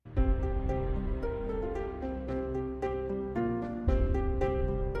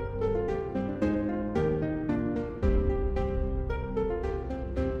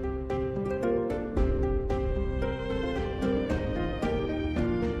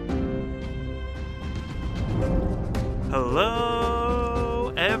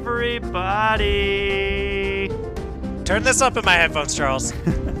Hello, everybody. Turn this up in my headphones, Charles.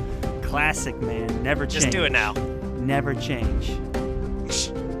 Classic, man. Never change. Just do it now. Never change.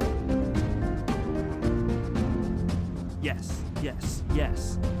 Yes, yes,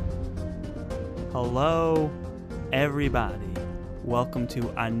 yes. Hello, everybody. Welcome to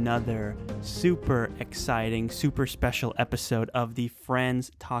another super exciting, super special episode of the Friends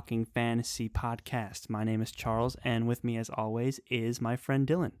Talking Fantasy podcast. My name is Charles, and with me, as always, is my friend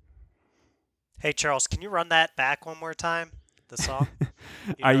Dylan. Hey, Charles, can you run that back one more time? The song.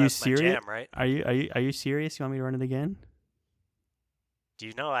 Are you serious? My jam, right? Are you serious? You want me to run it again? Do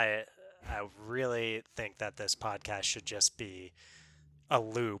you know I really think that this podcast should just be a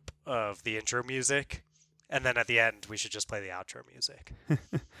loop of the intro music, and then at the end we should just play the outro music.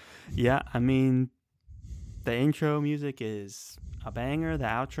 Yeah, I mean, the intro music is a banger. The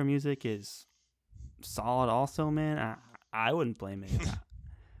outro music is solid also, man. I wouldn't blame it.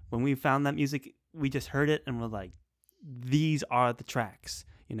 When we found that music, we just heard it and we're like, these are the tracks,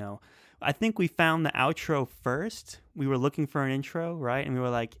 you know. I think we found the outro first. We were looking for an intro, right? And we were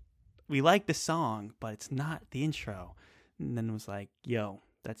like, we like the song, but it's not the intro. And then it was like, yo,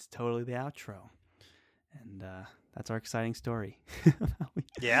 that's totally the outro. And that's our exciting story.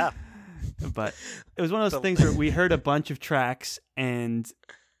 Yeah. But it was one of those things where we heard a bunch of tracks and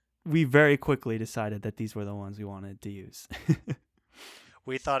we very quickly decided that these were the ones we wanted to use.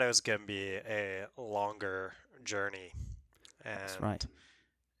 We thought it was going to be a longer journey. And that's right.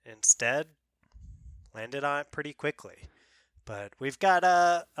 Instead, landed on it pretty quickly. But we've got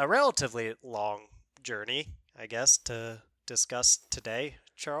a relatively long journey, I guess, to discuss today,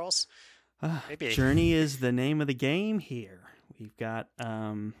 Charles. Maybe. Journey is the name of the game here. We've got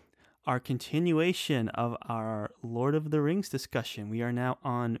our continuation of our Lord of the Rings discussion. We are now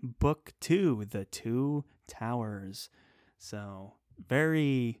on Book 2, The Two Towers. So,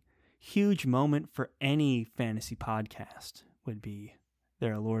 very huge moment for any fantasy podcast would be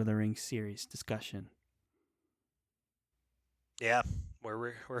their Lord of the Rings series discussion. Yeah,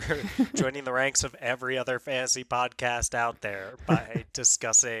 we're joining the ranks of every other fantasy podcast out there by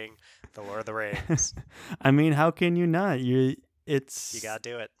discussing the Lord of the Rings. I mean, how can you not? You gotta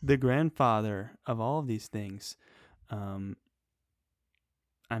do it. The grandfather of all of these things. I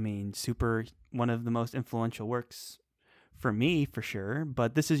mean, one of the most influential works for me, for sure.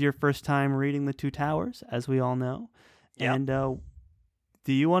 But this is your first time reading The Two Towers, as we all know. Yep. And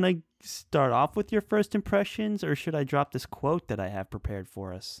do you want to start off with your first impressions, or should I drop this quote that I have prepared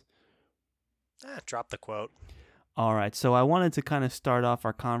for us? Drop the quote. All right, so I wanted to kind of start off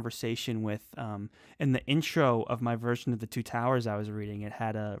our conversation with, in the intro of my version of The Two Towers I was reading, it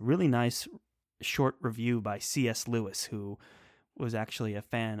had a really nice short review by C.S. Lewis, who was actually a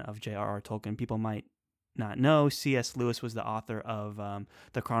fan of J.R.R. Tolkien. People might not know, C.S. Lewis was the author of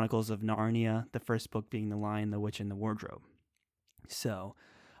The Chronicles of Narnia, the first book being The Lion, the Witch, and the Wardrobe. So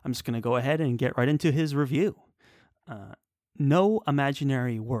I'm just going to go ahead and get right into his review. No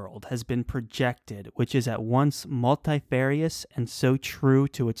imaginary world has been projected which is at once multifarious and so true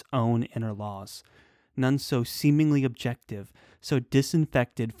to its own inner laws. None so seemingly objective, so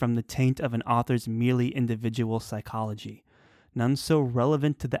disinfected from the taint of an author's merely individual psychology. None so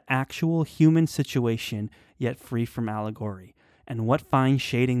relevant to the actual human situation, yet free from allegory. And what fine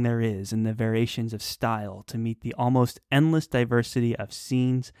shading there is in the variations of style to meet the almost endless diversity of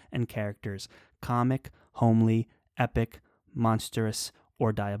scenes and characters, comic, homely, epic, monstrous,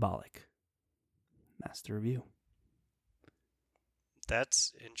 or diabolic. That's the review.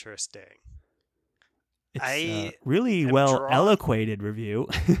 That's interesting. It's a really well eloquated review.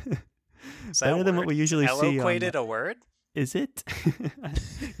 Better than what we usually see. Eloquated a word? Is it?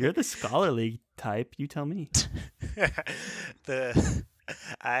 You're the scholarly type. You tell me.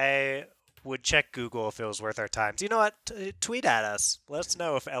 I would check Google if it was worth our time. Do you know what? Tweet at us. Let us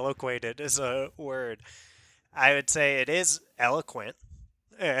know if eloquated is a word. I would say it is eloquent,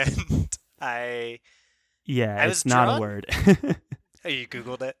 and it's not a word. Oh, you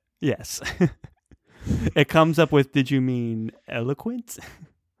Googled it? Yes. It comes up with, did you mean eloquent?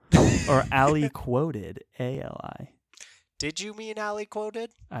 Or Ali quoted, A-L-I. Did you mean Ali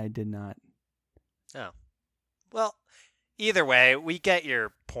quoted? I did not. Oh. Well, either way, we get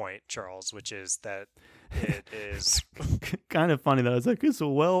your point, Charles, which is that it is kind of funny, though. It's like, it's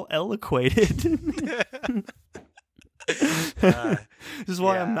well eloquated. This is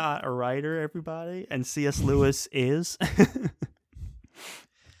why I'm not a writer, everybody, and C.S. Lewis is.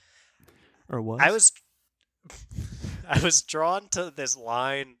 Or was? I was drawn to this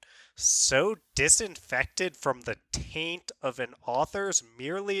line, so disinfected from the taint of an author's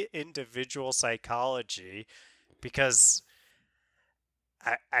merely individual psychology, because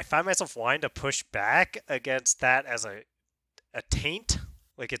I find myself wanting to push back against that as a taint.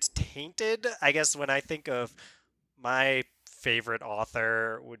 Like it's tainted. I guess when I think of my favorite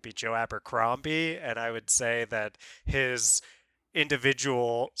author would be Joe Abercrombie, and I would say that his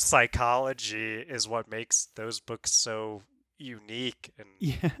individual psychology is what makes those books so unique and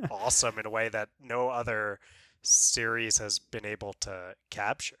Yeah. awesome in a way that no other series has been able to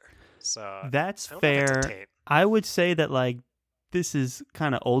capture. So That's I don't know if it's a fair. taint. I would say that like this is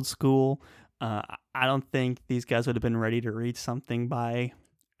kind of old school. I don't think these guys would have been ready to read something by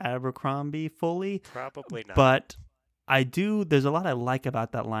Abercrombie fully, Probably not. but I do. There's a lot I like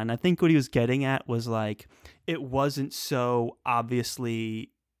about that line. I think what he was getting at was like it wasn't so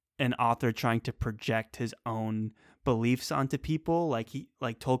obviously an author trying to project his own beliefs onto people. Like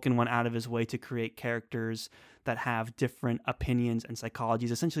Tolkien went out of his way to create characters that have different opinions and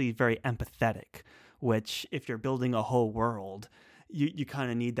psychologies. Essentially, very empathetic. Which, if you're building a whole world, you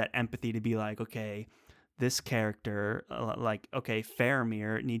kind of need that empathy to be like, okay, this character, like, okay,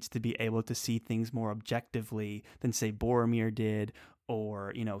 Faramir needs to be able to see things more objectively than, say, Boromir did,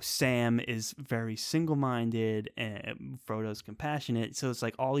 or, Sam is very single minded and Frodo's compassionate. So it's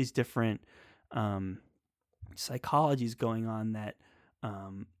like all these different psychologies going on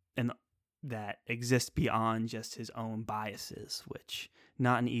and that exist beyond just his own biases, which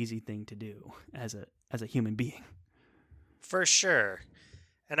not an easy thing to do as a human being. For sure.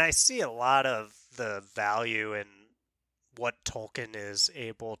 And I see a lot of the value in what Tolkien is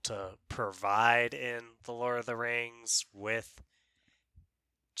able to provide in The Lord of the Rings with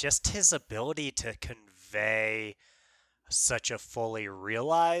just his ability to convey such a fully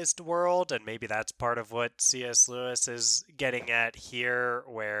realized world. And maybe that's part of what C.S. Lewis is getting at here,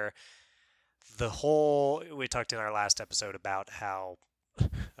 where we talked in our last episode about how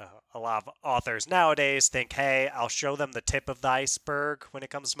a lot of authors nowadays think, hey, I'll show them the tip of the iceberg when it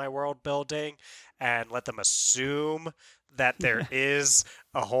comes to my world building and let them assume that there is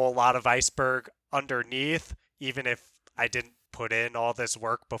a whole lot of iceberg underneath, even if I didn't put in all this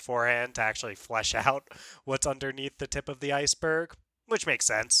work beforehand to actually flesh out what's underneath the tip of the iceberg, which makes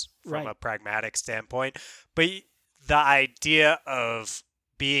sense from a pragmatic standpoint. But the idea of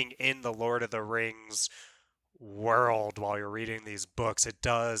being in the Lord of the Rings world while you're reading these books,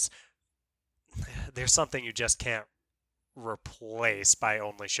 there's something you just can't replace by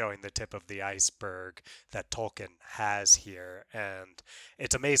only showing the tip of the iceberg that Tolkien has here. And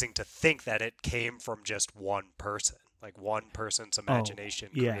it's amazing to think that it came from just one person. Like one person's imagination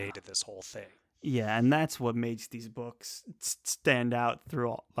created this whole thing. Yeah, and that's what makes these books stand out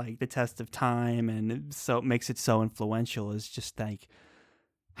through like the test of time, and so it makes it so influential is just like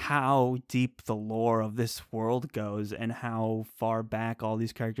how deep the lore of this world goes and how far back all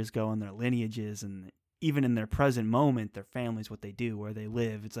these characters go in their lineages, and even in their present moment, their families, what they do, where they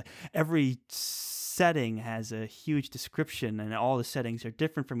live. It's like every setting has a huge description, and all the settings are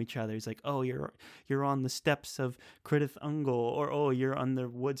different from each other. It's like, oh, you're on the steppes of Credith Ungol, or oh, you're on the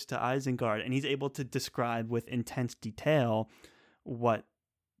woods to Isengard, and he's able to describe with intense detail what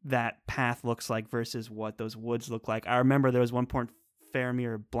that path looks like versus what those woods look like. I remember there was one point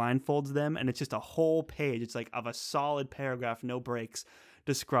Faramir blindfolds them, and it's just a whole page. It's like of a solid paragraph, no breaks,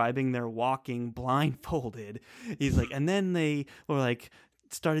 describing their walking blindfolded. He's like, and then they were like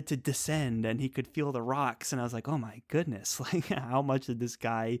started to descend, and he could feel the rocks. And I was like, oh my goodness, like how much did this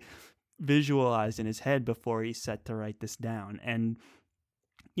guy visualize in his head before he set to write this down? And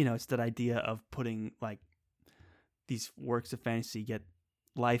it's that idea of putting like these works of fantasy get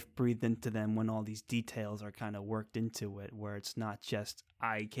life breathed into them when all these details are kind of worked into it, where it's not just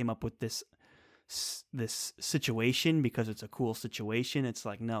I came up with this situation because it's a cool situation. It's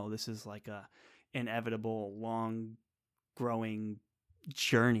like, no, this is like a inevitable long growing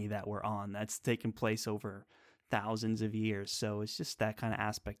journey that we're on that's taken place over thousands of years. So it's just that kind of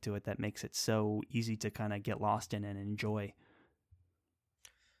aspect to it that makes it so easy to kind of get lost in and enjoy.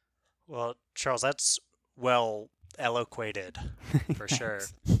 Well, Charles, that's well eloquated for sure.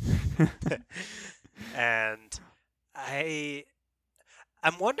 And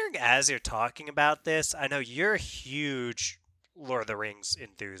I'm wondering, as you're talking about this, I know you're a huge Lord of the Rings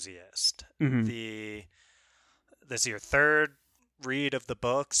enthusiast. Mm-hmm. This is your third read of the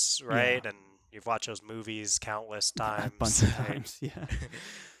books, right? Yeah. And you've watched those movies countless times. A bunch of times, yeah.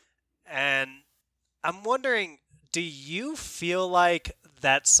 And I'm wondering, do you feel like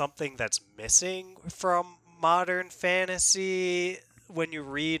that's something that's missing from modern fantasy? When you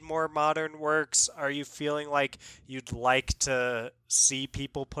read more modern works, are you feeling like you'd like to see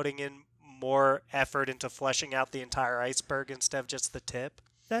people putting in more effort into fleshing out the entire iceberg instead of just the tip?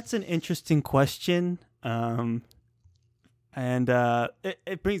 That's an interesting question. And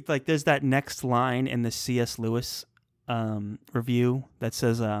it brings like there's that next line in the C.S. Lewis review that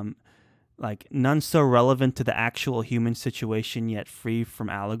says like none so relevant to the actual human situation yet free from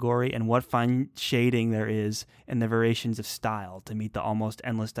allegory, and what fine shading there is in the variations of style to meet the almost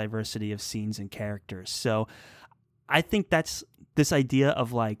endless diversity of scenes and characters. So I think that's this idea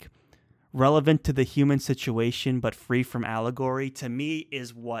of like relevant to the human situation but free from allegory, to me,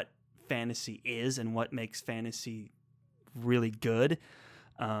 is what fantasy is and what makes fantasy really good.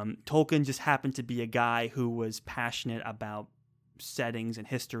 Tolkien just happened to be a guy who was passionate about settings and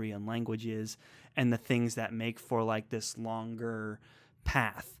history and languages and the things that make for like this longer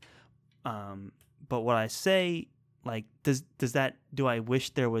path. But what I say, like, do I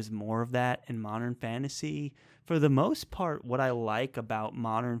wish there was more of that in modern fantasy? For the most part, what I like about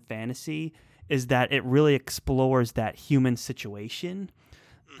modern fantasy is that it really explores that human situation,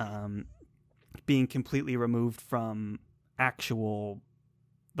 being completely removed from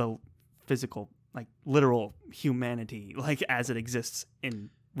the physical, like literal humanity, like as it exists in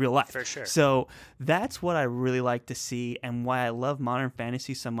real life. For sure. So that's what I really like to see, and why I love modern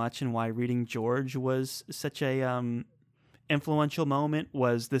fantasy so much, and why reading George was such a influential moment,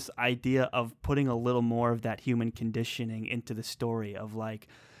 was this idea of putting a little more of that human conditioning into the story of like,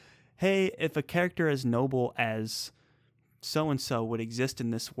 hey, if a character as noble as so-and-so would exist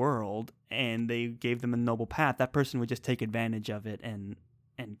in this world and they gave them a noble path, that person would just take advantage of it and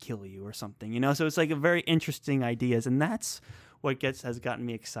kill you or something, you know? So it's like a very interesting ideas, and that's what has gotten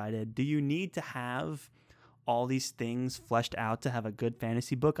me excited. Do you need to have all these things fleshed out to have a good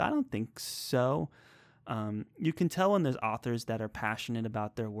fantasy book? I don't think so. You can tell when there's authors that are passionate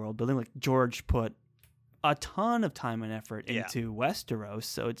about their world building. Like George put a ton of time and effort into Westeros,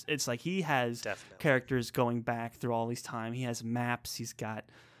 so it's like he has characters going back through all these time. He has maps. He's got,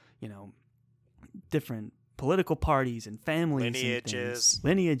 you know, different political parties and families,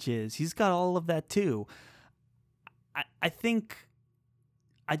 lineages. He's got all of that too. I think,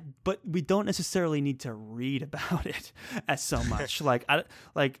 but we don't necessarily need to read about it as so much.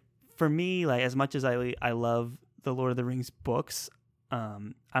 For me, like as much as I love the Lord of the Rings books,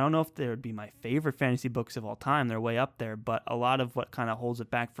 I don't know if they would be my favorite fantasy books of all time. They're way up there, but a lot of what kind of holds it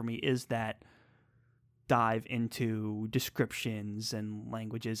back for me is that dive into descriptions and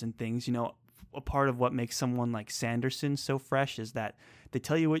languages and things. You know, a part of what makes someone like Sanderson so fresh is that they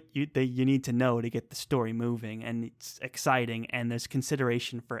tell you what you need to know to get the story moving, and it's exciting, and there's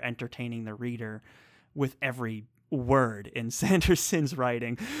consideration for entertaining the reader with every word in Sanderson's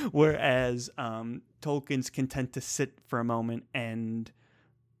writing, whereas Tolkien's content to sit for a moment and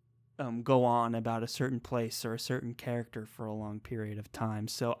go on about a certain place or a certain character for a long period of time.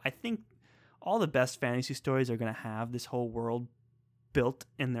 So I think all the best fantasy stories are going to have this whole world built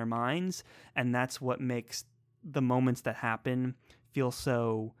in their minds, and that's what makes the moments that happen feel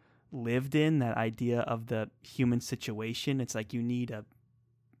so lived in, that idea of the human situation. It's like you need a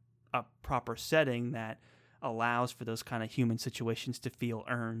proper setting that allows for those kind of human situations to feel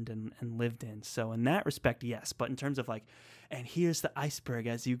earned and lived in. So in that respect, yes. But in terms of like, and here's the iceberg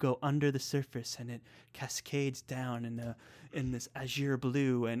as you go under the surface and it cascades down in this azure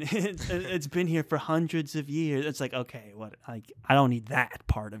blue, and it's been here for hundreds of years. It's like, okay, what? Like, I don't need that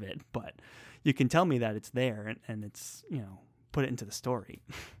part of it, but you can tell me that it's there, and it's, you know, put it into the story.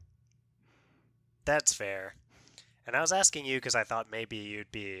 That's fair. And I was asking you because I thought maybe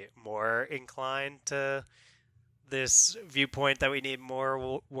you'd be more inclined to this viewpoint that we need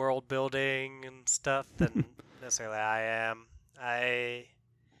more world building and stuff than necessarily I am. I'm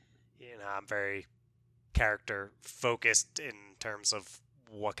very character focused in terms of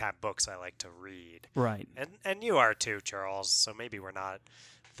what kind of books I like to read. Right. And you are too, Charles. So maybe we're not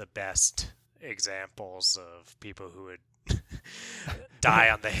the best examples of people who would die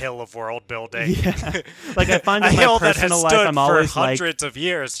on the hill of world building. Yeah. Like I find in my personal life, I'm always for hundreds of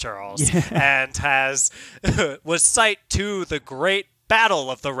years, Charles, and was site to the great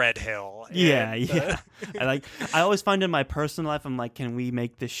Battle of the Red Hill. Yeah. I always find in my personal life, I'm like, can we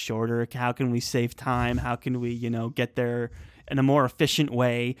make this shorter? How can we save time? How can we, get there in a more efficient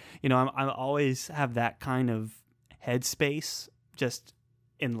way? I always have that kind of headspace just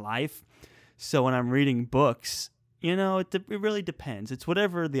in life. So when I'm reading books, it really depends. It's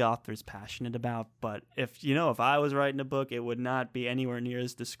whatever the author's passionate about. But if I was writing a book, it would not be anywhere near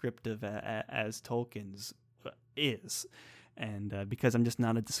as descriptive as Tolkien's is. And because I'm just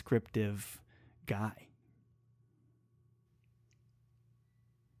not a descriptive guy.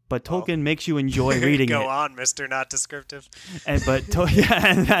 But Tolkien makes you enjoy reading Go it. on, Mr. Not Descriptive. And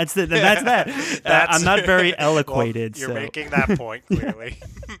that's it. That's that. I'm not very eloquated. Well, you're making that point, clearly.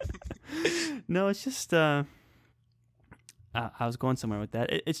 No, it's just I was going somewhere with that.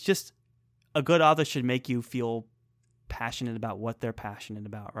 It's just a good author should make you feel passionate about what they're passionate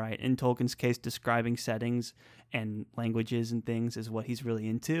about, right? In Tolkien's case, describing settings and languages and things is what he's really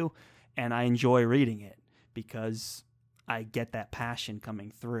into, and I enjoy reading it because I get that passion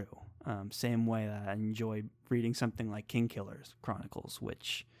coming through. Same way that I enjoy reading something like Kingkiller's Chronicles,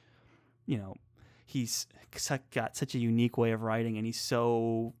 which, he's got such a unique way of writing, and he's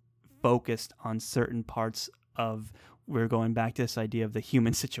so focused on certain parts of, we're going back to this idea of the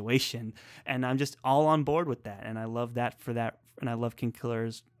human situation, and I'm just all on board with that, and I love that for that, and I love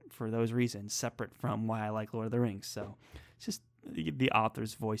Kingkiller's for those reasons, separate from why I like Lord of the Rings. So it's just the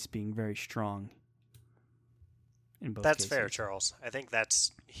author's voice being very strong in both That's cases. fair, Charles. I think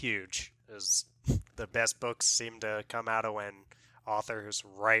that's huge. Is the best books seem to come out of when authors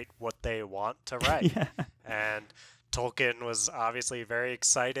write what they want to write. Yeah. And Tolkien was obviously very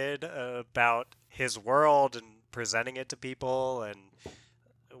excited about his world and presenting it to people, and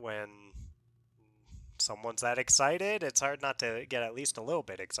when someone's that excited, it's hard not to get at least a little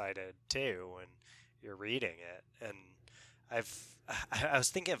bit excited too when you're reading it. And I was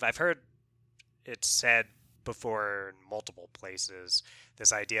thinking, I've heard it said before in multiple places,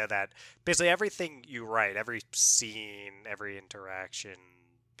 this idea that basically everything you write, every scene, every interaction,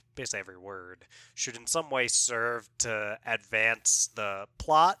 basically every word, should in some way serve to advance the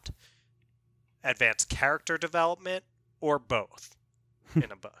plot, advance character development, or both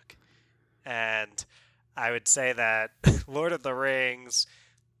in a book. And I would say that Lord of the Rings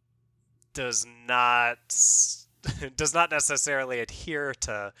does not necessarily adhere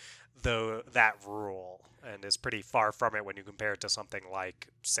to that rule, and is pretty far from it when you compare it to something like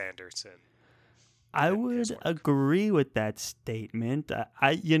Sanderson. I would agree with that statement.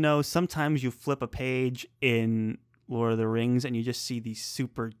 Sometimes you flip a page in Lord of the Rings and you just see these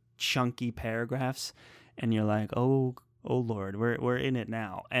super chunky paragraphs, and you're like, oh Lord, we're in it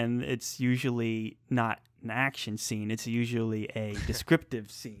now. And it's usually not an action scene; it's usually a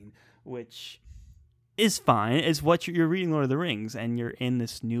descriptive scene, which is fine. It's what you're reading Lord of the Rings, and you're in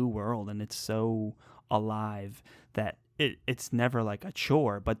this new world, and it's so alive that it's never like a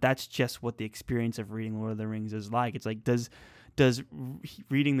chore. But that's just what the experience of reading Lord of the Rings is like. It's like, does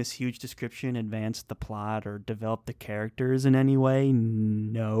reading this huge description advance the plot or develop the characters in any way?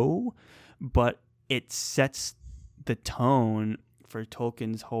 No, but it sets the tone for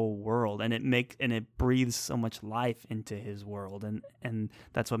Tolkien's whole world, and it breathes so much life into his world, and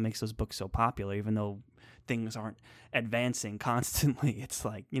that's what makes those books so popular, even though things aren't advancing constantly. It's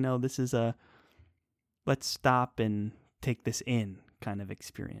like, this is a let's stop and take this in kind of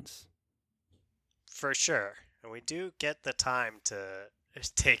experience. For sure. And we do get the time to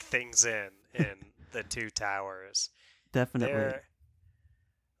take things in the Two Towers. Definitely.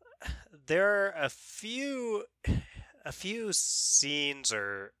 There are a few scenes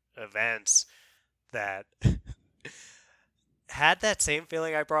or events that had that same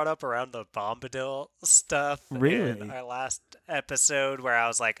feeling I brought up around the Bombadil stuff in our last episode, where I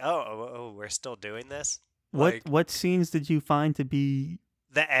was like, oh, we're still doing this? What scenes did you find to be...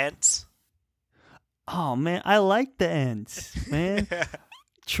 The Ents. Oh, man, I like the Ents, man.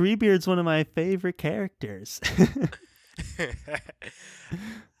 Treebeard's one of my favorite characters.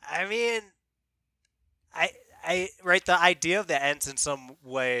 I mean, the idea of the Ents in some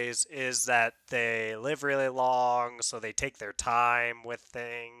ways is that they live really long, so they take their time with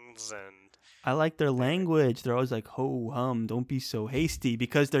things, and I like their language. They're always like, ho hum, don't be so hasty,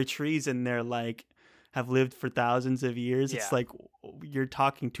 because they're trees and they're like have lived for thousands of years. Yeah. It's like, you're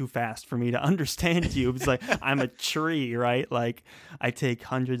talking too fast for me to understand you. It's like, I'm a tree, right? Like, I take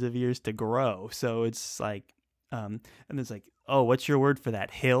hundreds of years to grow. So it's like, and it's like, oh, what's your word for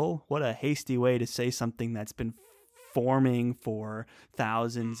that? Hill? What a hasty way to say something that's been forming for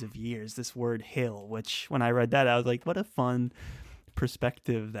thousands of years. This word hill, which when I read that, I was like, what a fun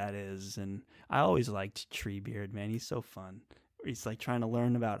perspective that is. And I always liked Treebeard, man. He's so fun. He's like trying to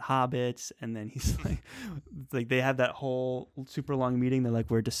learn about hobbits, and then he's like they have that whole super long meeting. They're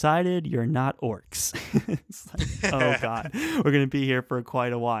like, we're decided you're not orcs. It's like, oh God, we're going to be here for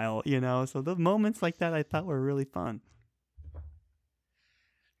quite a while, So the moments like that I thought were really fun.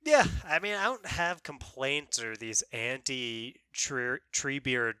 Yeah, I mean, I don't have complaints or these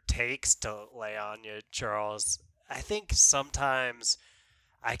anti-Treebeard takes to lay on you, Charles. I think sometimes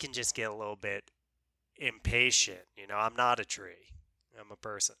I can just get a little bit impatient. I'm not a tree. I'm a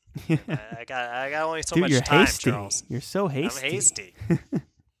person. I got only so much time, hasty. Charles. You're so hasty. I'm hasty.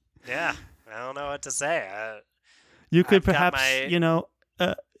 Yeah, I don't know what to say. You could perhaps,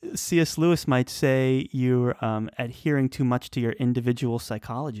 C.S. Lewis might say you're adhering too much to your individual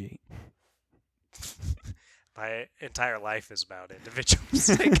psychology. My entire life is about individual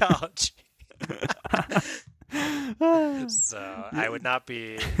psychology. So I would not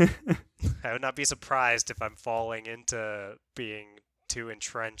be surprised if I'm falling into being too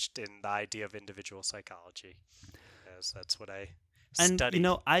entrenched in the idea of individual psychology, as that's what I And study.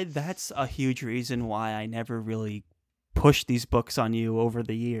 that's a huge reason why I never really pushed these books on you over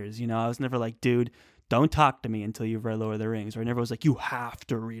the years. I was never like, dude, don't talk to me until you've read Lord of the Rings. Or I never was like, you have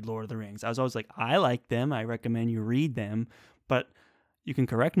to read Lord of the Rings. I was always like, I like them. I recommend you read them. But you can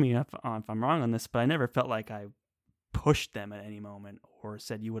correct me if I'm wrong on this, but I never felt like I pushed them at any moment or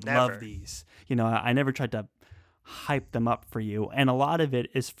said you would Never. love these. I never tried to hype them up for you. And a lot of it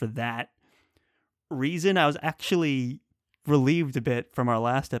is for that reason. I was actually relieved a bit from our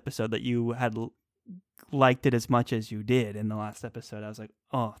last episode that you had liked it as much as you did in the last episode. I was like,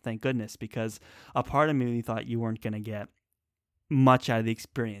 oh, thank goodness, because a part of me thought you weren't going to get much out of the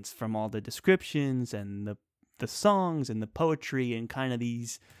experience from all the descriptions and the songs and the poetry and kind of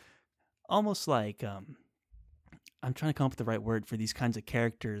these almost like I'm trying to come up with the right word for these kinds of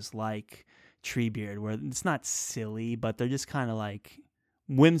characters like Treebeard, where it's not silly, but they're just kind of like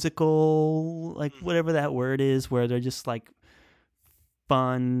whimsical, like whatever that word is, where they're just like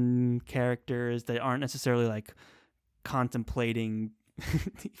fun characters that aren't necessarily like contemplating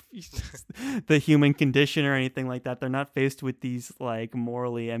the human condition or anything like that. They're not faced with these like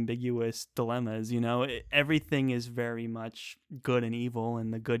morally ambiguous dilemmas. Everything is very much good and evil,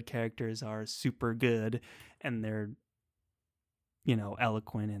 and the good characters are super good, and they're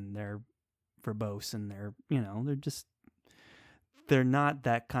eloquent, and they're verbose, and they're not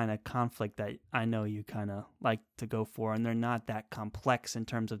that kind of conflict that I know you kind of like to go for, and they're not that complex in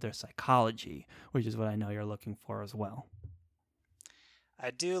terms of their psychology, which is what I know you're looking for as well. I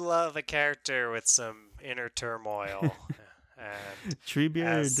do love a character with some inner turmoil. And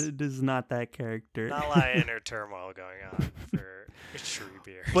Treebeard is not that character. Not a lot of inner turmoil going on for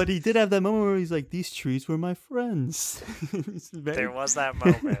Treebeard. But he did have that moment where he's like, these trees were my friends. There was that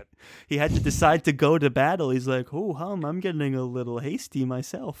moment. He had to decide to go to battle. He's like, oh, I'm getting a little hasty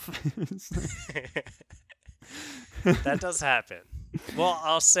myself. That does happen. Well,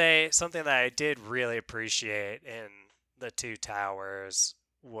 I'll say something that I did really appreciate in the Two Towers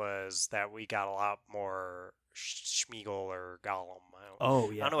was that we got a lot more Smeagol or Gollum. I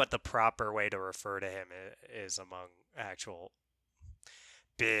don't know what the proper way to refer to him is among actual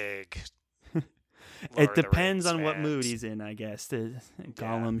big It depends on what mood he's in, I guess.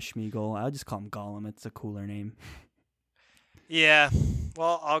 Gollum, Smeagol. I'll just call him Gollum. It's a cooler name. Yeah,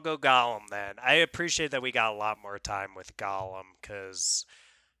 well, I'll go Gollum then. I appreciate that we got a lot more time with Gollum because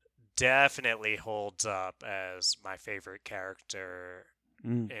definitely holds up as my favorite character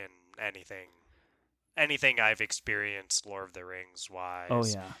in anything I've experienced Lord of the Rings wise. Oh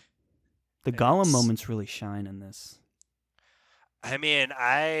yeah, the Gollum moments really shine in this. I mean,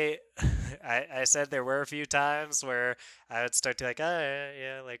 I said there were a few times where I would start to like, oh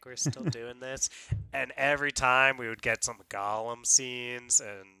yeah, like we're still doing this, and every time we would get some Gollum scenes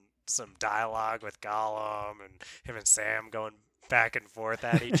and some dialogue with Gollum and him and Sam going back and forth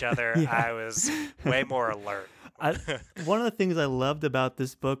at each other. Yeah. I was way more alert. One of the things I loved about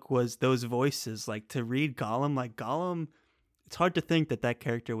this book was those voices. Like to read Gollum, it's hard to think that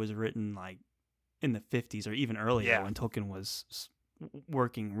character was written like in the 50s or even earlier when Tolkien was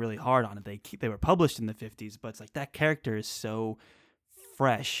working really hard on it. They were published in the 50s, but it's like that character is so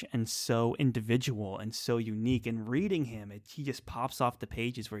fresh and so individual and so unique, and reading him, he just pops off the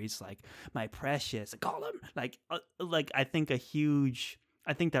pages where he's like, my precious Gollum. I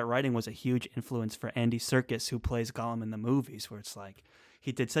think that writing was a huge influence for Andy Serkis, who plays Gollum in the movies, where it's like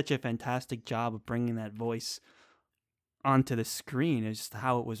he did such a fantastic job of bringing that voice onto the screen. It's just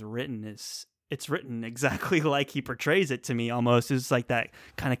how it was written it's written exactly like he portrays it to me almost. It's like that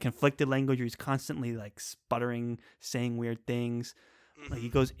kind of conflicted language where he's constantly like sputtering, saying weird things. Like he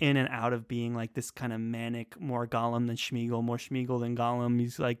goes in and out of being like this kind of manic, more Gollum than Smeagol, more Smeagol than Gollum.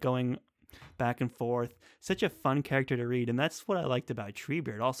 He's like going back and forth. Such a fun character to read. And that's what I liked about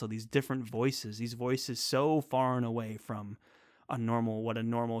Treebeard also, these different voices, these voices so far and away from what a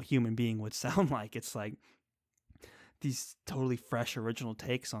normal human being would sound like. It's like these totally fresh original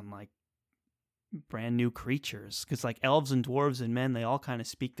takes on like brand new creatures, because like elves and dwarves and men, they all kind of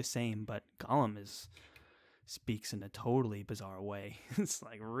speak the same, but Gollum speaks in a totally bizarre way. It's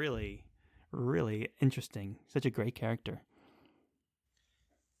like really, really interesting. Such a great character.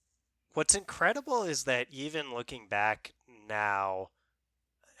 What's incredible is that even looking back now,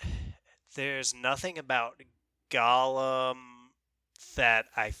 there's nothing about Gollum that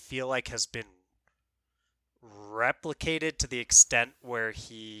I feel like has been replicated to the extent where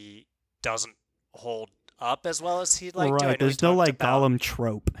he doesn't hold up as well as he'd like to. I Right. know he There's no talked like about Gollum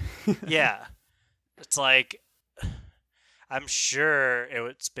trope. yeah. It's like I'm sure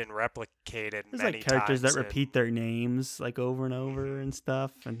it's been replicated There's like many characters that times repeat their names like over and over Mhm. and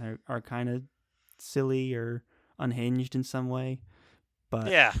stuff, and they are kind of silly or unhinged in some way. But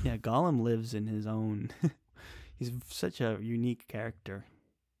Yeah, yeah, Gollum lives in his own. He's such a unique character.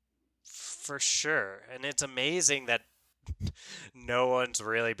 for sure. And it's amazing that no one's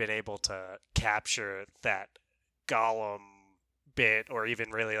really been able to capture that Gollum bit or even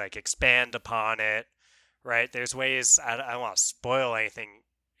really like expand upon it, right? There's ways, I don't want to spoil anything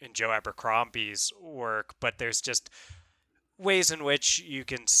in Joe Abercrombie's work, but there's just ways in which you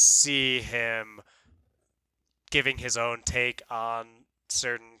can see him giving his own take on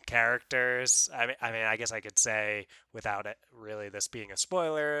certain characters. I guess I could say without it really this being a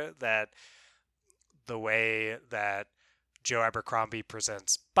spoiler that the way that Joe Abercrombie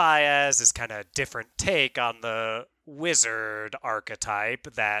presents Baez is kind of a different take on the wizard archetype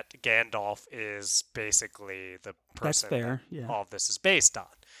that Gandalf is basically the That's person that fair. Yeah. all of this is based on.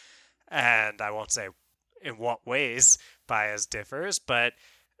 And I won't say in what ways Baez differs, but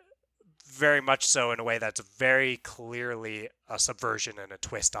very much so in a way that's very clearly a subversion and a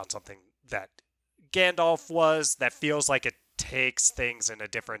twist on something that Gandalf was, that feels like it takes things in a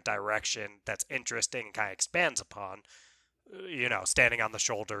different direction that's interesting and kind of expands upon, standing on the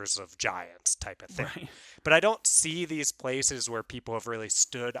shoulders of giants type of thing. Right. But I don't see these places where people have really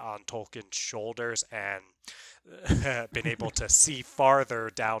stood on Tolkien's shoulders and been able to see farther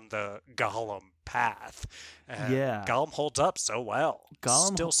down the Gollum path. And Yeah. Gollum holds up so well.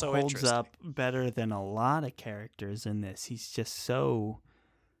 Gollum Still so holds interesting. up better than a lot of characters in this. He's just so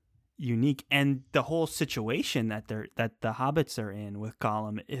unique, and the whole situation that the hobbits are in with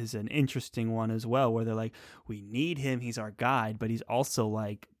Gollum is an interesting one as well, where they're like, we need him, he's our guide, but he's also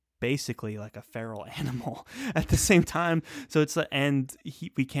like basically like a feral animal at the same time. So it's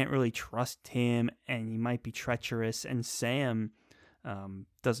we can't really trust him, and he might be treacherous, and Sam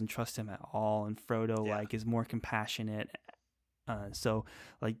doesn't trust him at all, and Frodo like is more compassionate. So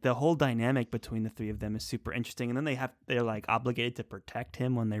like the whole dynamic between the three of them is super interesting, and then they're like obligated to protect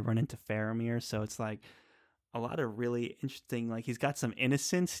him when they run into Faramir. So it's like a lot of really interesting, like he's got some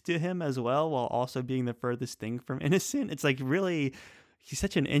innocence to him as well, while also being the furthest thing from innocent. It's like really, he's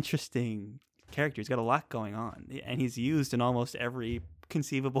such an interesting character. He's got a lot going on, and he's used in almost every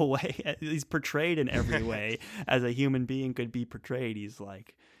conceivable way. He's portrayed in every way as a human being could be portrayed. He's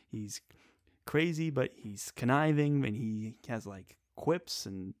crazy, but he's conniving, and he has like quips,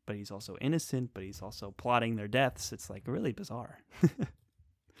 but he's also innocent, but he's also plotting their deaths. It's like really bizarre.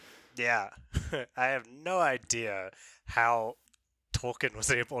 Yeah. I have no idea how Tolkien was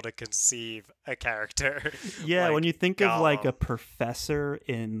able to conceive a character. Yeah, like when you think of like a Gollum. professor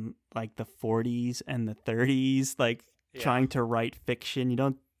in like the 40s and the 30s, like Yeah. trying to write fiction,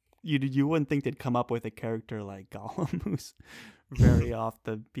 you wouldn't think they'd come up with a character like Gollum who's very off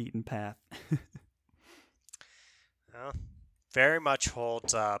the beaten path. Well, very much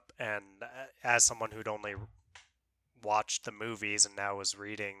holds up, and as someone who'd only watched the movies and now was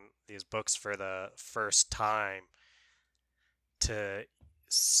reading these books for the first time, to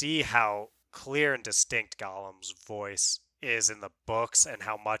see how clear and distinct Gollum's voice is in the books and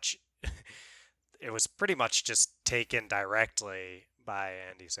how much it was pretty much just taken directly by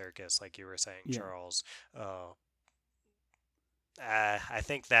Andy Serkis, like you were saying, Yeah. Charles. I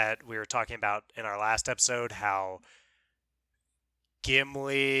think that we were talking about in our last episode how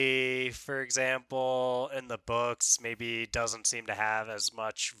Gimli, for example, in the books maybe doesn't seem to have as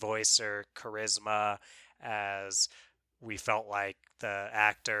much voice or charisma as we felt like the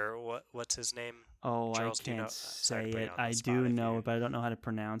actor. What's his name? Oh, Charles, I do you know? can't Sorry to say put you it. on the I spot do if know you- it, but I don't know how to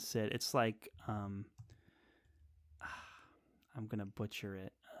pronounce it. It's like I'm gonna butcher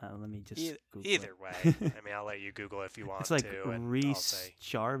it. Let me just Google Either it. way, I mean, I'll let you Google if you want It's like to, and I'll Reese say.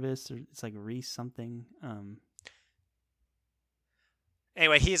 Jarvis, or it's like Reese something.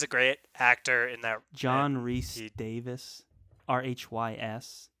 Anyway, he's a great actor in that. John and Reese he- Davis,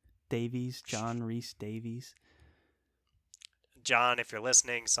 RHYS Davies. John Reese Davies. John, if you're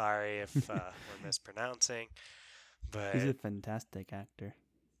listening, sorry if we're mispronouncing, but He's a fantastic actor.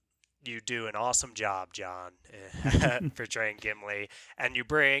 you do an awesome job, John, portraying Gimli, and you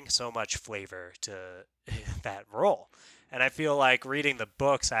bring so much flavor to that role. And I feel like reading the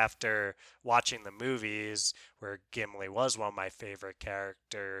books after watching the movies, where Gimli was one of my favorite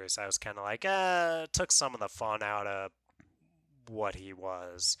characters, I was kind of like, took some of the fun out of what he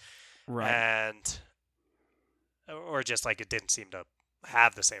was. Right. And, or just like it didn't seem to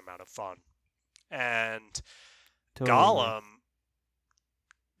have the same amount of fun. And Totally agree. Gollum,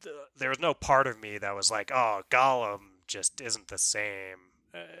 there was no part of me that was like, oh, Gollum just isn't the same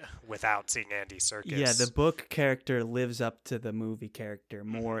without seeing Andy Yeah, the Serkis. book character lives up to the movie character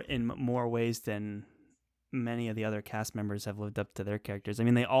more ways than many of the other cast members have lived up to their characters. I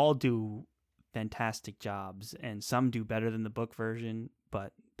mean, they all do fantastic jobs, and some do better than the book version,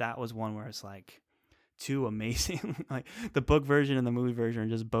 but that was one where it's like two amazing. Like the book version and the movie version are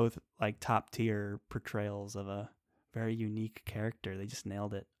just both like top tier portrayals of a very unique character. They just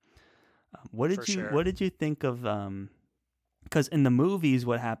nailed it. For sure. What did you think of? Because in the movies,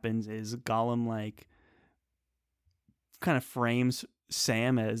 what happens is Gollum like kind of frames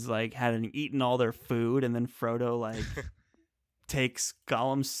Sam as like having eaten all their food, and then Frodo like takes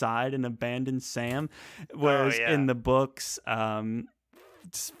Gollum's side and abandons Sam. Oh Whereas yeah. in the books,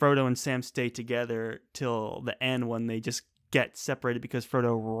 Frodo and Sam stay together till the end when they just get separated because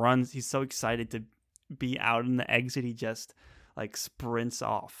Frodo runs. He's so excited to be out in the exit, he just like sprints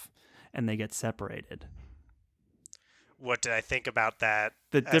off, and they get separated. What did I think about that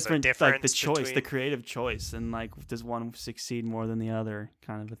The as a different, like the difference choice, the between? creative choice, and like does one succeed more than the other,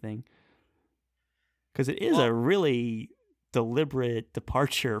 kind of a thing. Because it is a Well, really deliberate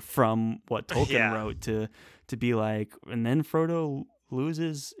departure from what Tolkien yeah. wrote to be like, and then Frodo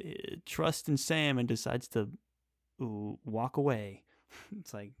loses trust in Sam and decides to walk away.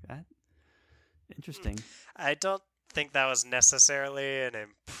 It's like that interesting. I don't think that was necessarily an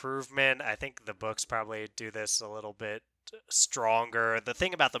improvement. I think the books probably do this a little bit stronger. The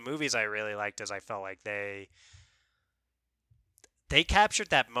thing about the movies I really liked is I felt like they captured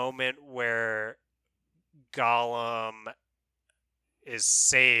that moment where Gollum is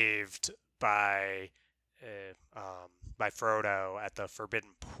saved by Frodo at the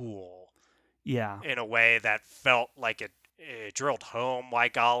Forbidden Pool Yeah, in a way that felt like it drilled home why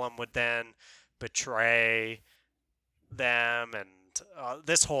Gollum would then betray them and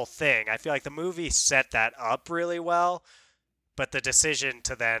this whole thing. I feel like the movie set that up really well, but the decision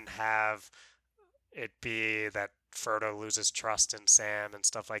to then have it be that Frodo loses trust in Sam and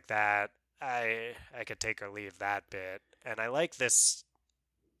stuff like that, I could take or leave that bit. And I like this.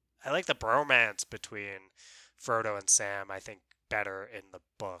 I like the bromance between Frodo and Sam. I think better in the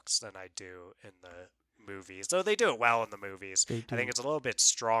books than I do in the movies. Though they do it well in the movies. they I think do. it's a little bit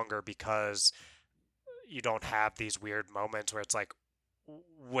stronger because you don't have these weird moments where it's like,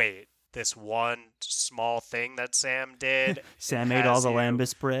 wait, this one small thing that Sam did, it Sam ate all has the you.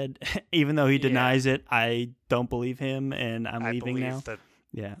 lambus bread, even though he Yeah, denies it. I don't believe him, and I'm I leaving believe now. the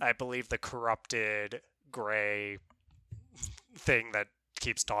Yeah, I believe the corrupted gray thing that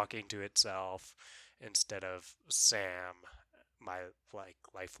keeps talking to itself instead of Sam, my like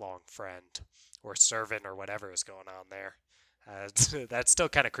lifelong friend or servant or whatever is going on there. That's still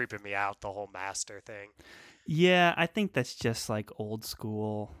kind of creeping me out, the whole master thing. yeah. I think that's just like old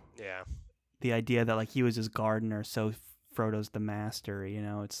school. Yeah. The idea that like he was his gardener, so Frodo's the master. You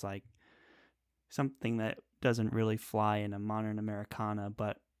know, it's like something that doesn't really fly in a modern Americana,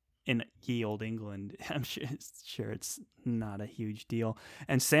 but in ye old England, sure it's not a huge deal.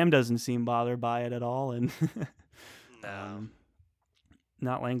 And Sam doesn't seem bothered by it at all, and No. um,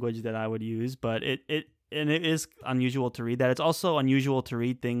 not language that I would use, but it is unusual to read that. It's also unusual to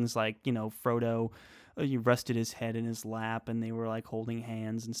read things like, you know, Frodo, you rested his head in his lap and they were like holding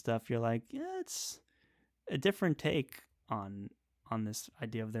hands and stuff. You're like, yeah, it's a different take on this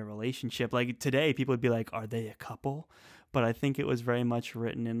idea of their relationship. Like today, people would be like, "Are they a couple?" But I think it was very much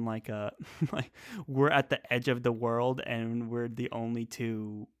written in like a like we're at the edge of the world and we're the only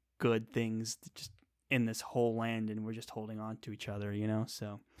two good things just in this whole land, and we're just holding on to each other, you know.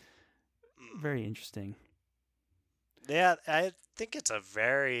 So Mm. very interesting. Yeah, I think it's a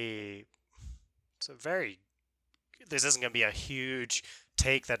very this isn't going to be a huge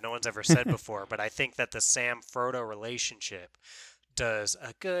take that no one's ever said before, but I think that the Sam Frodo relationship does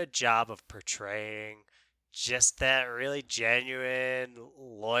a good job of portraying just that really genuine,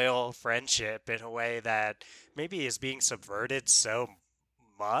 loyal friendship in a way that maybe is being subverted so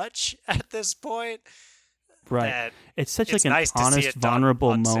much at this point Right. that It's such like it's an nice to see honest, it done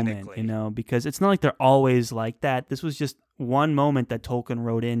vulnerable moment, you uncynically. know, because it's not like they're always like that. This was just one moment that Tolkien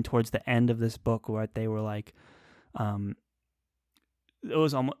wrote in towards the end of this book where they were like, um, it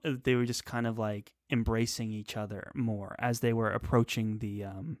was almost they were just kind of like embracing each other more as they were approaching the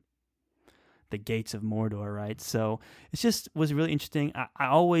gates of Mordor, right? So it's just was really interesting. I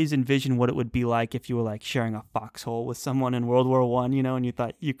always envisioned what it would be like if you were like sharing a foxhole with someone in World War One, you know, and you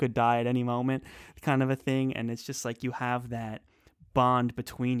thought you could die at any moment, kind of a thing. And it's just like you have that bond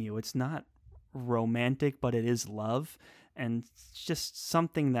between you. It's not romantic, but it is love. And it's just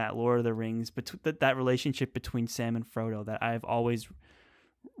something that Lord of the Rings, that relationship between Sam and Frodo, that I've always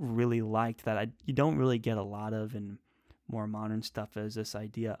really liked that you don't really get a lot of in more modern stuff, is this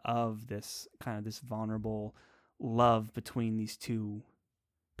idea of this kind of this vulnerable love between these two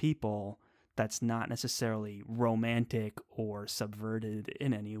people that's not necessarily romantic or subverted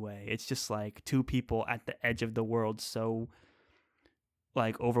in any way. It's just like two people at the edge of the world, so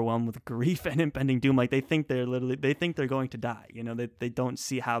like overwhelmed with grief and impending doom. Like they think they're going to die. You know, they don't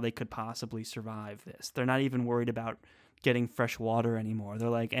see how they could possibly survive this. They're not even worried about getting fresh water anymore. They're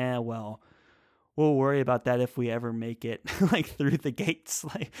like, well, we'll worry about that if we ever make it like through the gates.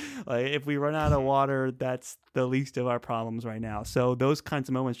 Like if we run out of water, that's the least of our problems right now. So those kinds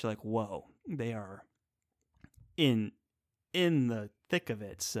of moments, you're like, whoa, they are in the thick of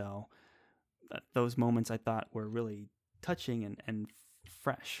it. So those moments I thought were really touching and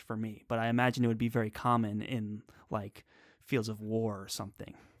fresh for me. But I imagine it would be very common in like fields of war or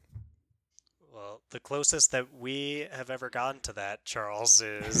something. Well, the closest that we have ever gotten to that, Charles,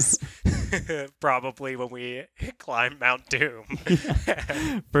 is probably when we climb Mount Doom.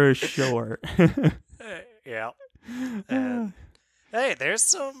 For sure. Yeah. And, hey, there's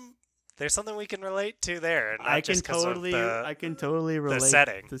something we can relate to there. And I can totally relate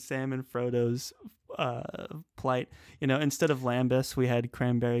setting. to Sam and Frodo's plight. You know, instead of Lambus, we had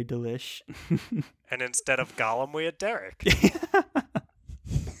Cranberry Delish. And instead of Gollum, we had Derek.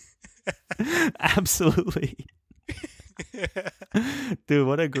 Absolutely. Dude,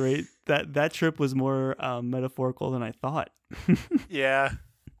 what a great that trip was more metaphorical than I thought. Yeah.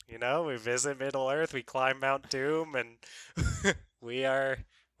 You know, we visit Middle Earth, we climb Mount Doom, and we're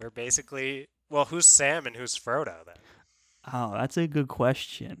basically, well, who's Sam and who's Frodo then? Oh, that's a good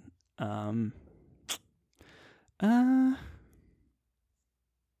question.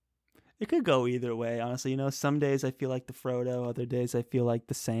 It could go either way, honestly. You know, some days I feel like the Frodo, other days I feel like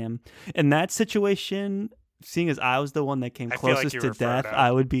the Sam. In that situation, seeing as I was the one that came closest to death, Frodo.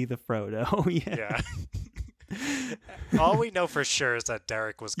 I would be the Frodo. Yeah. All we know for sure is that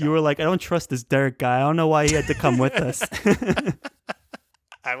Derek was gone. You were like, I don't trust this Derek guy. I don't know why he had to come with us.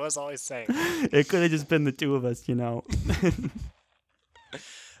 I was always saying. It could have just been the two of us, you know.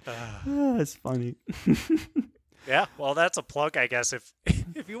 It's funny. Yeah, well, that's a plug, I guess.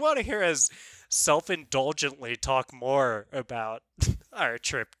 If you want to hear us self-indulgently talk more about our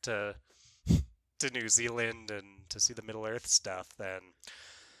trip to New Zealand and to see the Middle Earth stuff, then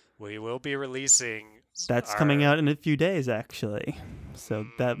we will be releasing. That's coming out in a few days, actually. So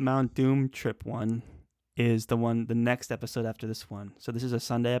that Mount Doom trip one is the next episode after this one. So this is a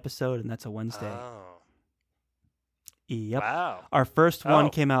Sunday episode, and that's a Wednesday. Oh. Yep. Wow. Our first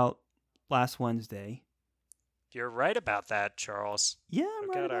one came out last Wednesday. You're right about that, Charles. Yeah, I'm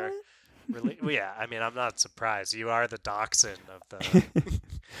right about it. Well, yeah, I mean, I'm not surprised. You are the dachshund of the...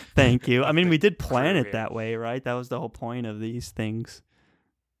 Thank you. I mean, we did plan it that way, right? That was the whole point of these things.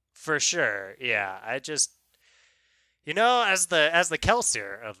 For sure, yeah. I just... You know, as the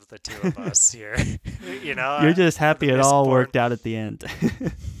Kelsier of the two of us here, you know... You're just happy it all worked out at the end.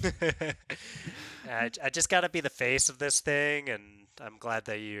 I just got to be the face of this thing, and I'm glad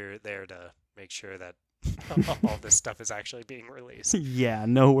that you're there to make sure that all this stuff is actually being released. Yeah,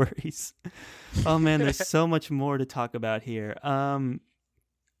 no worries. Oh man, there's so much more to talk about here.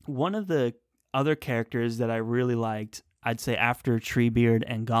 One of the other characters that I really liked, I'd say after Treebeard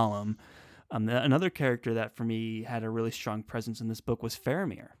and Gollum, another character that for me had a really strong presence in this book was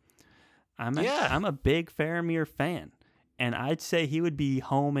Faramir. I'm a big Faramir fan, and I'd say he would be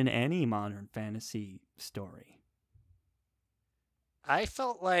home in any modern fantasy story. I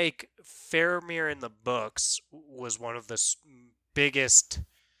felt like Faramir in the books was one of the biggest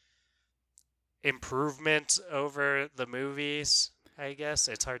improvements over the movies, I guess.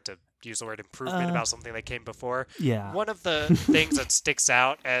 It's hard to use the word improvement about something that came before. Yeah. One of the things that sticks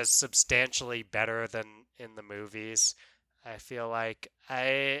out as substantially better than in the movies, I feel like,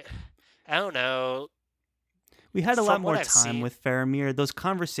 I don't know. We had a lot more time with Faramir. Those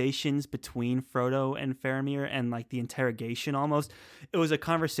conversations between Frodo and Faramir and like the interrogation almost. It was a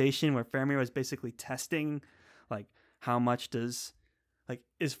conversation where Faramir was basically testing like how much is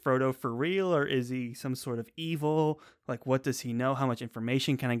Frodo for real or is he some sort of evil? Like what does he know? How much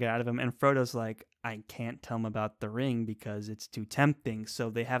information can I get out of him? And Frodo's like, I can't tell him about the ring because it's too tempting. So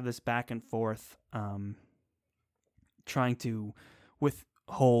they have this back and forth trying to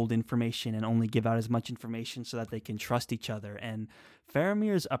withhold information and only give out as much information so that they can trust each other. And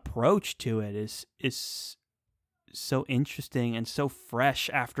Faramir's approach to it is so interesting and so fresh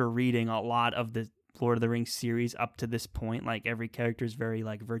after reading a lot of the Lord of the Rings series up to this point. Like every character is very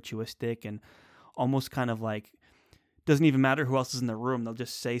like virtuistic and almost kind of like doesn't even matter who else is in the room. They'll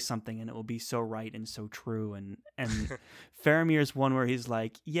just say something and it will be so right and so true. And Faramir's one where he's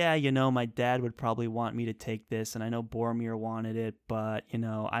like, yeah, my dad would probably want me to take this, and I know Boromir wanted it, but,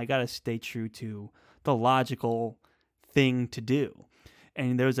 I got to stay true to the logical thing to do.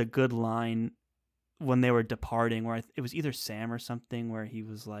 And there was a good line when they were departing where it was either Sam or something where he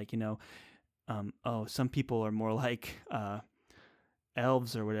was like, some people are more like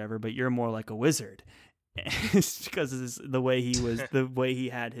elves or whatever, but you're more like a wizard. It's because of the way he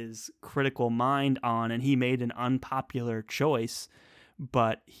had his critical mind on, and he made an unpopular choice,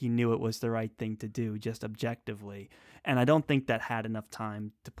 but he knew it was the right thing to do just objectively. And I don't think that had enough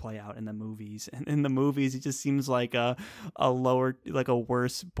time to play out in the movies. And in the movies, it just seems like a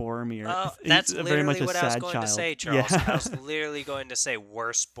worse Boromir. Oh, that's very literally much a what I was sad going child. to say, Charles. Yeah. I was literally going to say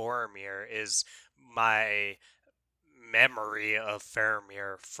worse Boromir is my memory of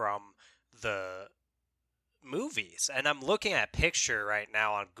Faramir from the movies. And I'm looking at a picture right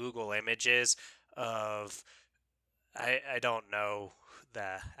now on Google Images of I don't know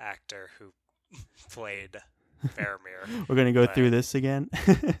the actor who played Faramir. We're gonna go through this again.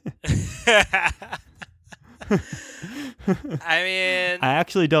 I mean, I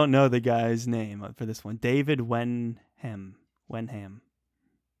actually don't know the guy's name for this one. David Wenham.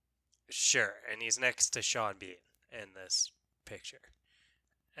 Sure, and he's next to Sean Bean in this picture.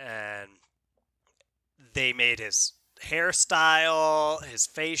 And they made his hairstyle, his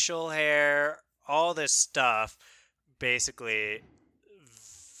facial hair, all this stuff basically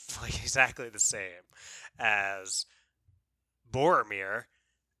exactly the same as Boromir.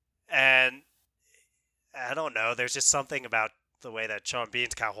 And I don't know, there's just something about the way that Sean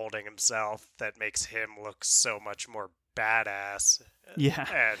Bean's kind of holding himself that makes him look so much more badass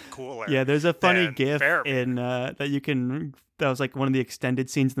and cooler. Yeah, there's a funny gif Faramir. in that was like one of the extended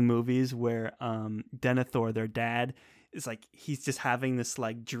scenes in the movies where Denethor, their dad, is like, he's just having this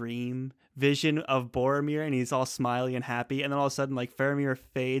like dream vision of Boromir, and he's all smiley and happy, and then all of a sudden like Faramir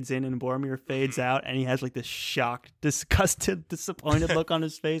fades in and Boromir fades out, and he has like this shocked, disgusted, disappointed look on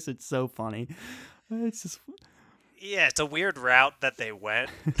his face. It's so funny. It's just... Yeah, it's a weird route that they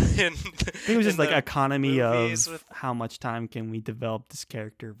went. It was just like economy of with... how much time can we develop this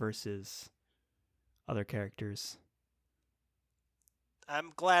character versus other characters.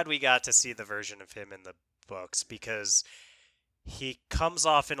 I'm glad we got to see the version of him in the books, because he comes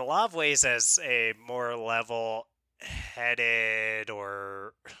off in a lot of ways as a more level-headed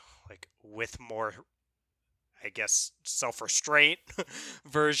or like with more, I guess, self-restraint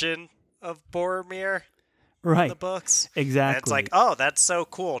version of Boromir. Right. In the books. Exactly. And it's like, oh, that's so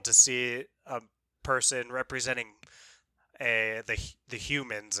cool to see a person representing the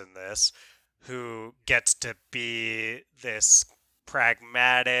humans in this who gets to be this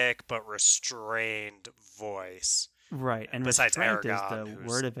pragmatic but restrained voice. Right. And besides restraint Aragorn, is the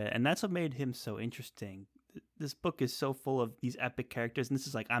word of it. And that's what made him so interesting. This book is so full of these epic characters, and this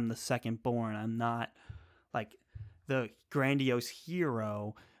is like, I'm the second born. I'm not like the grandiose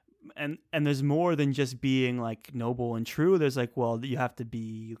hero. And there's more than just being like noble and true. There's like, well, you have to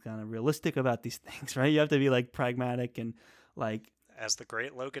be kind of realistic about these things, right? You have to be like pragmatic and like, as the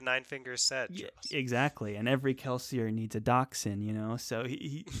great Logan Ninefingers said. Yeah, exactly. And every Kelsier needs a dachshund, so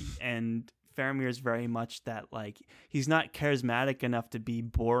he and Faramir is very much that, like, he's not charismatic enough to be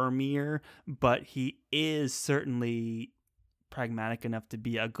Boromir, but he is certainly pragmatic enough to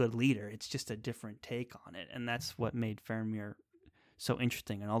be a good leader. It's just a different take on it, and that's what made Faramir so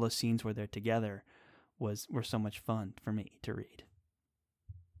interesting, and all those scenes where they're together were so much fun for me to read.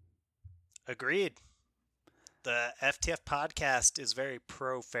 Agreed. The FTF podcast is very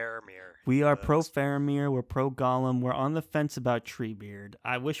pro Faramir. We are pro Faramir. We're pro Gollum. We're on the fence about Treebeard.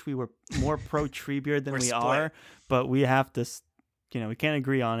 I wish we were more pro Treebeard than we split. are, but we have to, we can't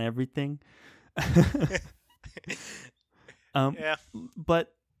agree on everything. Yeah.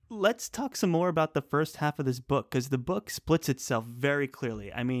 But let's talk some more about the first half of this book, because the book splits itself very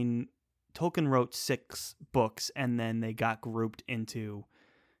clearly. I mean, Tolkien wrote 6 books, and then they got grouped into,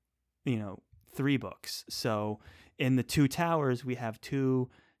 3 books. So in The Two Towers, we have 2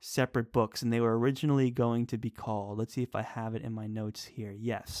 separate books, and they were originally going to be called, let's see if I have it in my notes here.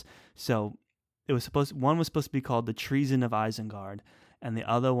 Yes. So one was supposed to be called The Treason of Isengard, and the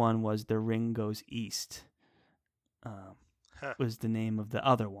other one was The Ring Goes East. Was the name of the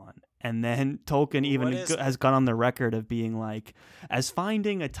other one. And then Tolkien even has gone on the record of being like, as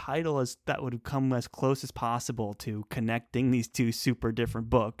finding a title that would come as close as possible to connecting these 2 super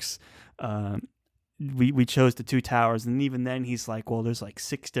different books, we chose The Two Towers. And even then he's like, well, there's like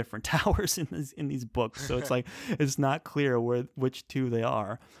 6 different towers in these books, so it's like it's not clear which 2 they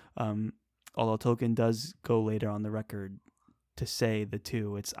are. Although Tolkien does go later on the record to say the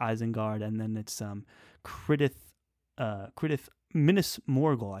two. It's Isengard, and then it's Cridith Minas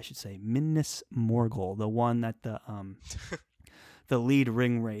Morgul, I should say. Minas Morgul, the one that the lead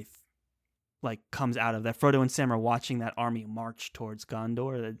ring wraith like comes out of, that Frodo and Sam are watching that army march towards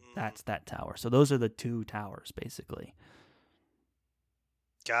Gondor. That's that tower. So those are the two towers, basically.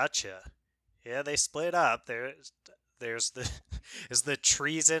 Gotcha. Yeah, they split up. There's the is the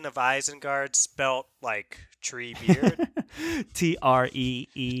treason of Isengard spelt like tree beard?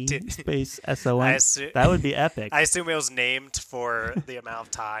 TREE space SON. That would be epic. I assume it was named for the amount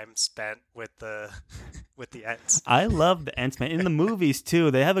of time spent with the Ents. I love the Ents, man. In the movies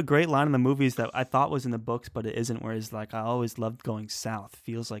too, they have a great line in the movies that I thought was in the books, but it isn't. Where it's like, I always loved going south.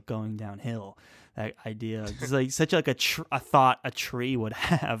 Feels like going downhill. That idea, it's like such like a thought a tree would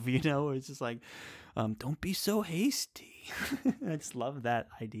have. You know, where it's just like, don't be so hasty. I just love that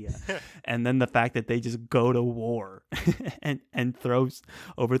idea. And then the fact that they just go to war and overthrow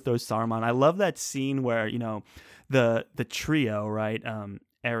Saruman. I love that scene where, you know, the trio, right?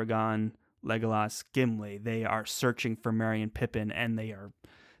 Aragorn, Legolas, Gimli, they are searching for Merry and Pippin, and they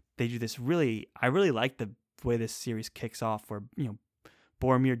do this I really like the way this series kicks off, where, you know,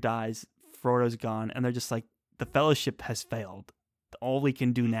 Boromir dies, Frodo's gone, and they're just like, the Fellowship has failed. All we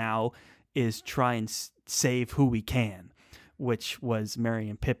can do now is try and save who we can, which was Merry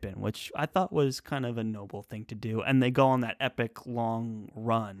and Pippin, which I thought was kind of a noble thing to do. And they go on that epic long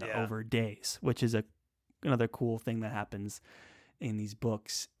run over days, which is another cool thing that happens in these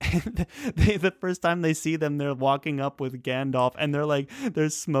books. The first time they see them, they're walking up with Gandalf, and they're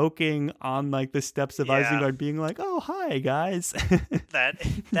smoking on like the steps of Isengard, being like, "Oh, hi guys."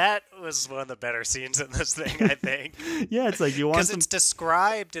 that was one of the better scenes in this thing, I think. Yeah, it's like, you want, because it's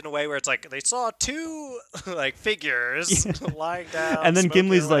described in a way where it's like they saw two like figures lying down, and then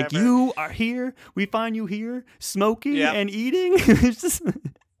Gimli's like, "You are here. We find you here, smoking and eating." It's just.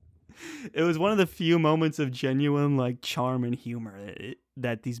 It was one of the few moments of genuine like charm and humor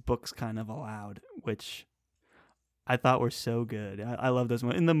that these books kind of allowed, which I thought were so good. I love those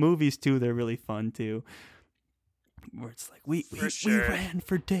moments. In the movies too, they're really fun too. Where it's like, we ran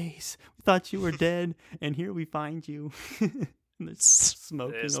for days. We thought you were dead, and here we find you. And they're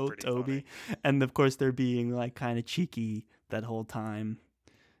smoking old Toby. Funny. And of course they're being like kind of cheeky that whole time.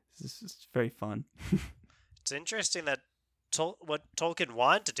 It's just very fun. It's interesting that what Tolkien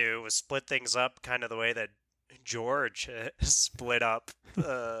wanted to do was split things up kind of the way that George split up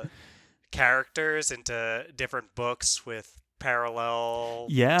characters into different books with parallel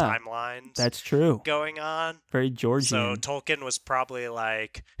timelines. That's true. Going on. Very Georgian. So Tolkien was probably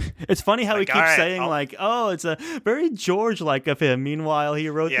like... It's funny how he keeps saying like, oh, it's a very George-like of him. Meanwhile, he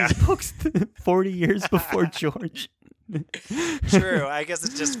wrote these books 40 years before George. True. I guess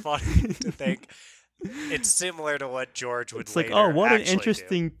it's just funny to think... It's similar to what George would. It's like, oh, what an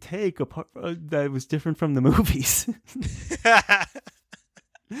interesting take that was different from the movies.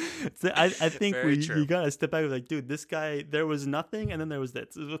 So I think you gotta step back and be like, dude, this guy, there was nothing, and then there was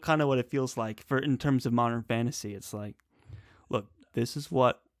that. This is kind of what it feels like in terms of modern fantasy. It's like, look, this is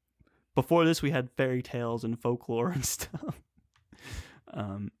what. Before this, we had fairy tales and folklore and stuff.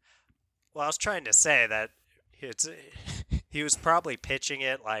 Well, I was trying to say that he was probably pitching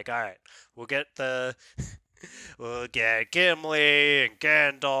it like, all right, we'll get Gimli and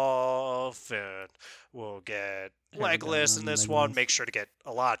Gandalf, and we'll get Legolas in this one. Make sure to get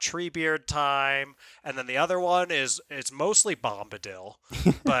a lot of Treebeard time, and then the other one it's mostly Bombadil.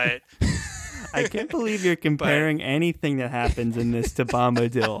 But I can't believe you're comparing anything that happens in this to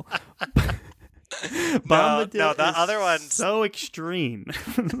Bombadil. Bombadil no, the other one's so extreme.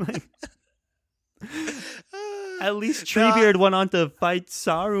 At least Treebeard went on to fight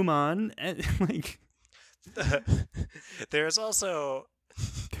Saruman, and like. There's also,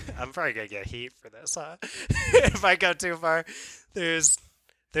 I'm probably gonna get heat for this, huh? If I go too far.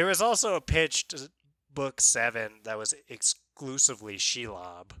 There was also a pitched book 7 that was exclusively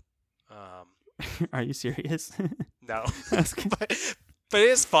Shelob. Are you serious? No, but it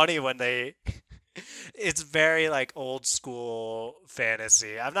is funny when it's very like old school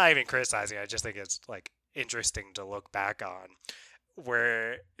fantasy. I'm not even criticizing. I just think it's like interesting to look back on,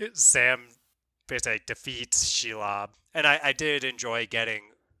 where Sam basically defeats Shelob, and I did enjoy getting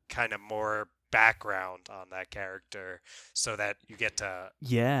kind of more background on that character, so that you get to.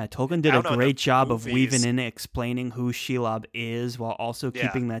 Yeah, Tolkien did a great job of weaving in explaining who Shelob is, while also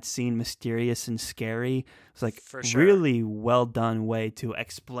keeping that scene mysterious and scary. It's like really well done way to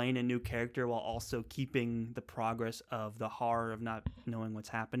explain a new character while also keeping the progress of the horror of not knowing what's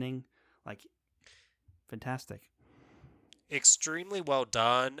happening. Like, fantastic. extremely well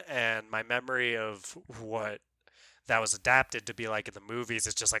done, and my memory of what that was adapted to be like in the movies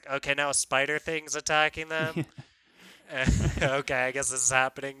is just like, okay, now a spider thing's attacking them. Okay, I guess this is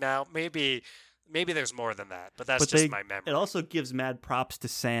happening now. Maybe there's more than that, but that's But just my memory. it also gives mad props to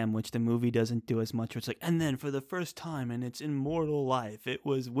Sam, which the movie doesn't do as much. Where it's like, and then for the first time in its immortal life, it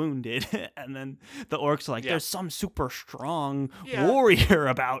was wounded, and then the orcs are like, there's some super strong warrior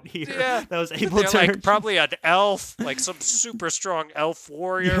about here that was able to. Like probably an elf, like some super strong elf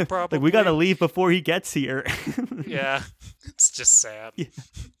warrior. Probably like we got to leave before he gets here. Yeah, it's just Sam.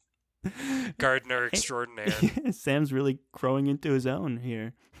 Gardener extraordinaire. Sam's really growing into his own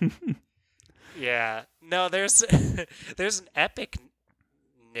here. Yeah. No, there's there's an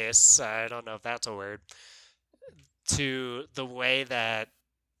epicness, I don't know if that's a word, to the way that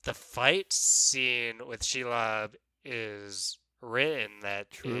the fight scene with Shelob is written that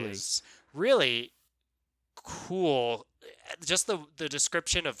is really cool. Just the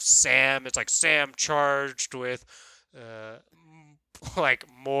description of Sam, it's like Sam charged with like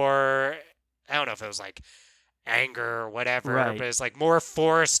more, I don't know if it was like anger or whatever, but it's like more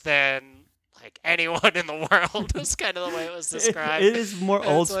force than like anyone in the world. That's kind of the way it was described. It is more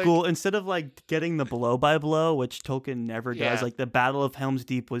old school. Instead of like getting the blow by blow, which Tolkien never does, like the Battle of Helm's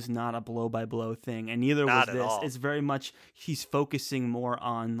Deep was not a blow by blow thing, and neither was this. All. It's very much he's focusing more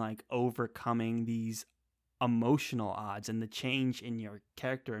on like overcoming these emotional odds and the change in your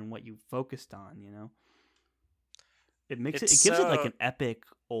character and what you focused on, you know? It gives it like an epic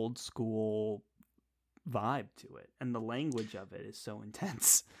old school vibe to it, and the language of it is so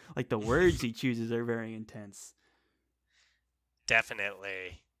intense. Like the words he chooses are very intense.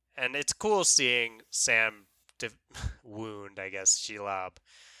 Definitely. And it's cool seeing Sam wound, I guess, Shelob,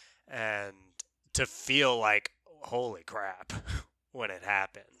 and to feel like, holy crap, when it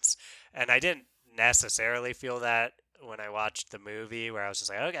happens. And I didn't necessarily feel that when I watched the movie, where I was just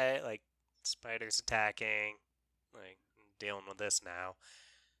like, okay, like spiders attacking, like I'm dealing with this now.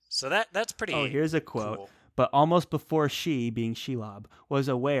 So that's pretty. Oh, here's a quote. Cool. But almost before she, being Shelob, was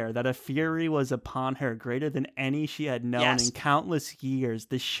aware that a fury was upon her greater than any she had known in countless years,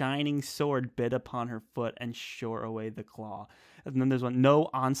 the shining sword bit upon her foot and shore away the claw. And then there's one, no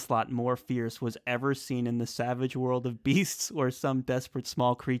onslaught more fierce was ever seen in the savage world of beasts, where some desperate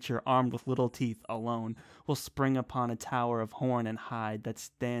small creature armed with little teeth alone will spring upon a tower of horn and hide that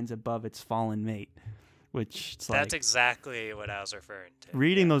stands above its fallen mate. Which that's exactly what I was referring to.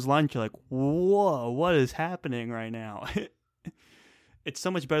 Reading those lines, you're like, whoa, what is happening right now? It's so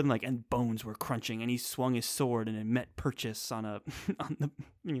much better than like, and bones were crunching, and he swung his sword, and it met purchase on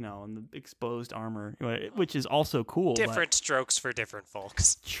the exposed armor, which is also cool. Different strokes for different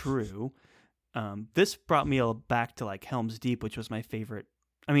folks. True. This brought me back to like Helm's Deep, which was my favorite.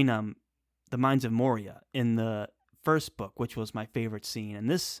 I mean, the Mines of Moria in the first book, which was my favorite scene, and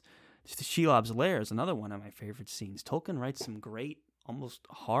this. Shelob's Lair is another one of my favorite scenes. Tolkien writes some great, almost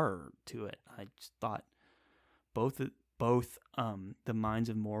horror to it. I just thought both the Mines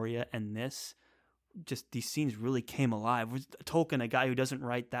of Moria and this, just these scenes really came alive. With Tolkien, a guy who doesn't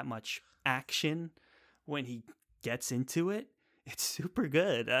write that much action, when he gets into it, it's super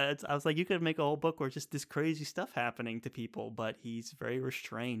good. I was like, you could make a whole book where just this crazy stuff happening to people, but he's very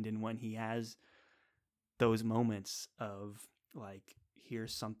restrained in when he has those moments of like,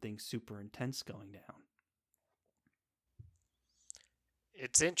 here's something super intense going down.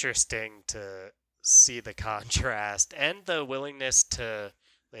 It's interesting to see the contrast and the willingness to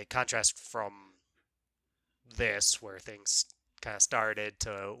like contrast from this, where things kind of started,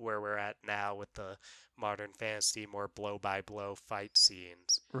 to where we're at now with the modern fantasy, more blow by blow fight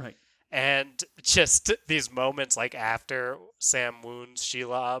scenes. Right. And just these moments like after Sam wounds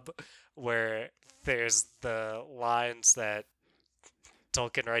Shelob, where there's the lines that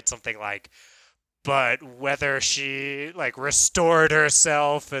Tolkien writes something like, but whether she like restored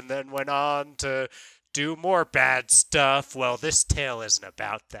herself and then went on to do more bad stuff, well, this tale isn't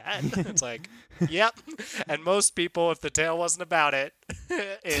about that. It's like, yep. And most people, if the tale wasn't about it,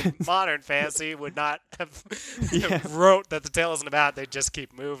 in modern fantasy would not have wrote that the tale isn't about it. They'd just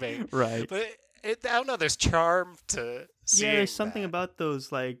keep moving. Right. But I don't know, there's charm to seeing there's something about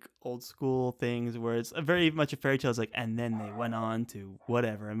those like old school things where it's very much a fairy tale. It's like, and then they went on to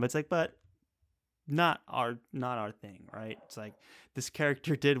whatever, and it's like, but not our thing, right? It's like this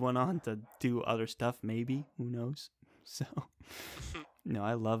character went on to do other stuff, maybe, who knows? So no,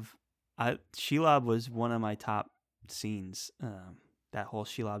 Shelob was one of my top scenes. That whole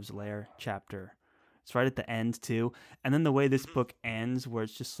Shelob's Lair chapter. It's right at the end too, and then the way this book ends, where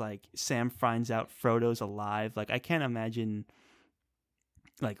it's just like Sam finds out Frodo's alive. Like I can't imagine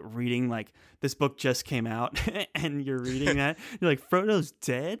like reading like this book just came out and you're reading that, you're like, Frodo's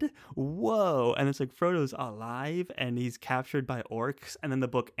dead? Whoa. And it's like Frodo's alive and he's captured by orcs, and then the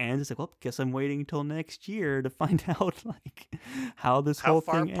book ends. It's like, well, guess I'm waiting till next year to find out like how this whole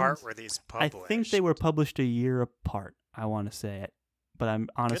thing ends. How far apart were these published? I think they were published a year apart, I want to say it. But I'm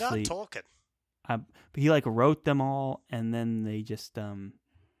honestly Good on Tolkien. He like wrote them all, and then they just the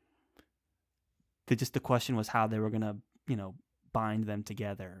question was how they were gonna, bind them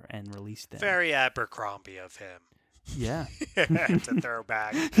together and release them. Very Abercrombie of him. Yeah. To throw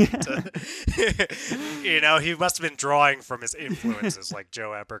back. He must have been drawing from his influences, like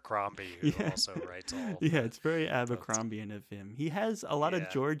Joe Abercrombie, who also writes all. Yeah, it's very Abercrombie of him. He has a lot of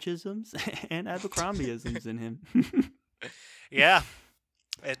Georgisms and Abercrombieisms in him. Yeah.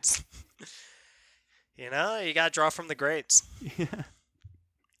 It's, you got to draw from the greats. Yeah.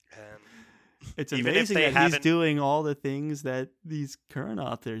 And it's amazing that he's doing all the things that these current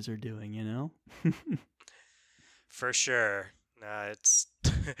authors are doing, For sure.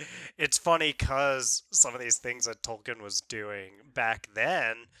 It's funny because some of these things that Tolkien was doing back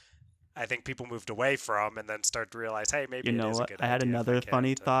then, I think people moved away from and then started to realize, hey, maybe it is a good idea. I had another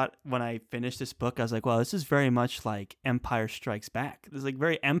funny thought when I finished this book. I was like, well, this is very much like Empire Strikes Back. This is like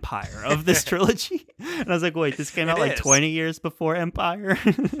very Empire of this trilogy. And I was like, wait, this came out like 20 years before Empire?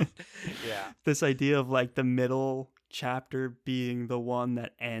 Yeah. This idea of like the middle chapter being the one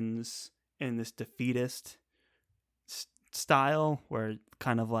that ends in this defeatist style, where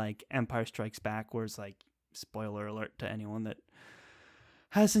kind of like Empire Strikes Back, where it's like, spoiler alert to anyone that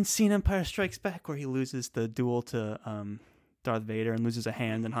hasn't seen Empire Strikes Back, where he loses the duel to Darth Vader and loses a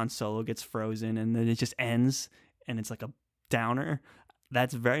hand, and Han Solo gets frozen, and then it just ends, and it's like a downer.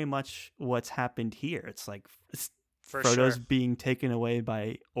 That's very much what's happened here. It's like Frodo's being taken away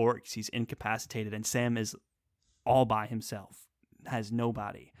by orcs. He's incapacitated, and Sam is all by himself, has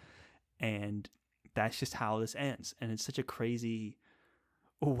nobody. And that's just how this ends. And it's such a crazy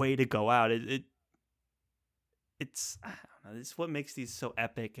way to go out. It's I don't know, it's what makes these so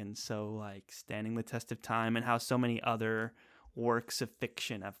epic and so like standing the test of time, and how so many other works of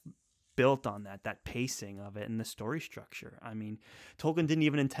fiction have built on that pacing of it and the story structure. I mean, Tolkien didn't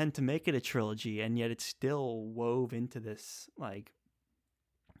even intend to make it a trilogy, and yet it's still wove into this like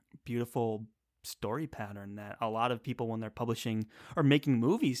beautiful story pattern that a lot of people, when they're publishing or making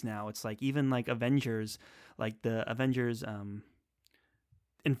movies now, it's like even like Avengers, like the Avengers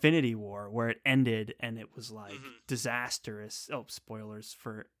Infinity War, where it ended and it was like disastrous. Oh, spoilers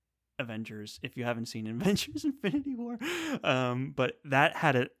for Avengers if you haven't seen Avengers Infinity War. But that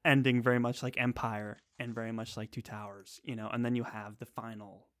had an ending very much like Empire and very much like Two Towers, and then you have the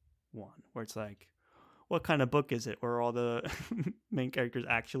final one where it's like, what kind of book is it where all the main characters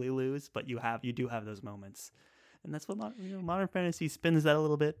actually lose, but you do have those moments. And that's what modern fantasy spins that a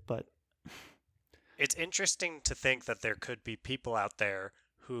little bit. But it's interesting to think that there could be people out there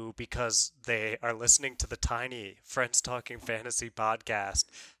who, because they are listening to the tiny Friends Talking Fantasy podcast,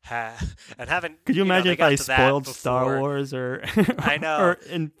 and haven't. Could you imagine if I spoiled Star Wars or I know or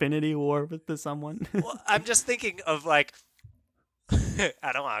Infinity War to someone? Well, I'm just thinking of like,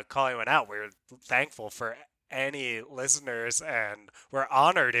 I don't want to call anyone out. We're thankful for any listeners, and we're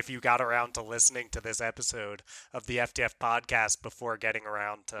honored if you got around to listening to this episode of the FTF podcast before getting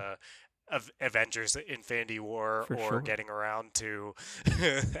around to Avengers Infinity War getting around to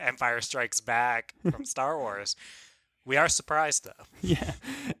Empire Strikes Back from Star Wars. We are surprised, though.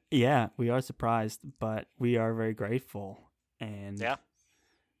 Yeah, we are surprised, but we are very grateful. And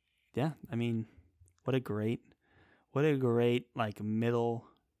yeah, I mean, what a great like middle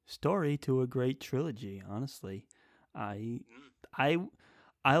story to a great trilogy. Honestly, I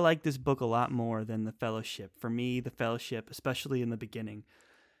like this book a lot more than The Fellowship. For me, The Fellowship, especially in the beginning,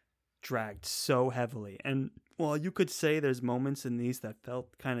 dragged so heavily. And while you could say there's moments in these that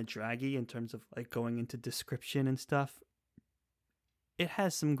felt kind of draggy in terms of like going into description and stuff, it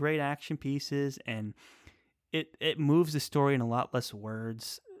has some great action pieces, and it moves the story in a lot less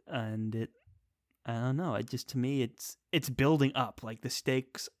words, and I don't know, to me it's building up. Like the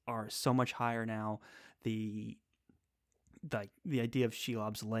stakes are so much higher now. The idea of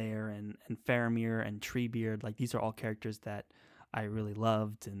Shelob's lair and Faramir and Treebeard, like these are all characters that I really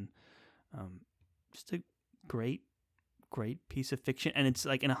loved, and just a great piece of fiction. And it's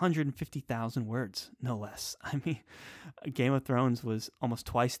like in 150,000 words, no less. I mean, Game of Thrones was almost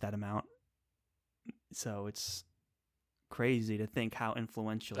twice that amount. So it's crazy to think how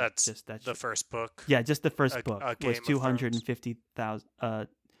influential the first book. Yeah, just the first book was 250,000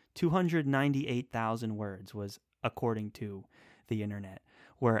 298,000 words was according to the internet,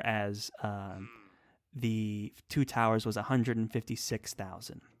 whereas the Two Towers was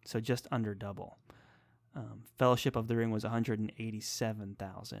 156,000, so just under double. Fellowship of the Ring was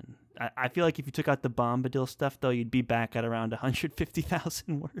 187,000. I feel like if you took out the Bombadil stuff, though, you'd be back at around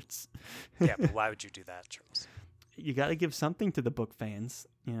 150,000 words. Yeah, but why would you do that, Charles? You got to give something to the book fans,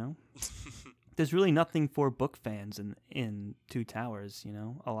 There's really nothing for book fans in Two Towers,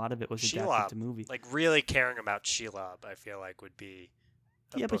 A lot of it was adapted to movie. Like, really caring about Shelob, I feel like, would be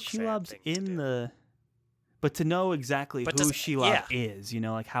a but book fan Shelob's thing in to do. the... But to know exactly who Shelob is,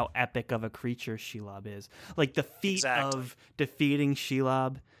 like how epic of a creature Shelob is. Like the feat of defeating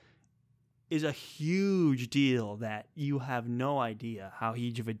Shelob is a huge deal that you have no idea how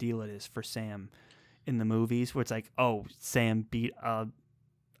huge of a deal it is for Sam in the movies, where it's like, oh, Sam beat a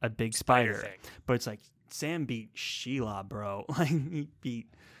big spider thing. But it's like, Sam beat Shelob, bro. Like, he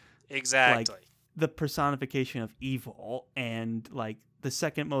beat... Exactly. Like, the personification of evil, and like the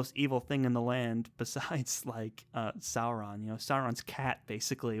second most evil thing in the land besides like Sauron. Sauron's cat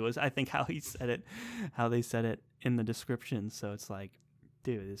basically was, I think, how they said it in the description. So it's like,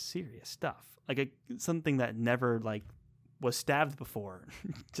 dude, it's serious stuff. Like something that never like was stabbed before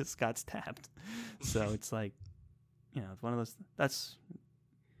just got stabbed. So it's like, it's one of those. That's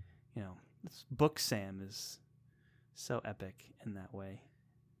this book Sam is so epic in that way.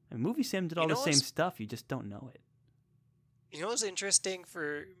 And movie Sam did all the same stuff. You just don't know it. You know what's interesting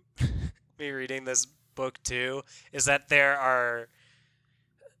for me reading this book too is that there are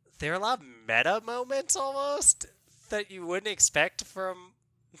a lot of meta moments almost that you wouldn't expect from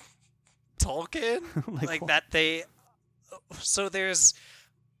Tolkien. like that they. So there's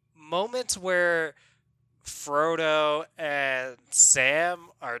moments where Frodo and Sam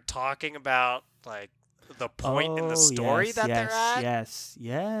are talking about like the point in the story they're at.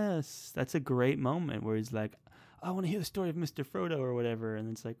 Yes. That's a great moment where he's like, I want to hear the story of Mr. Frodo or whatever. And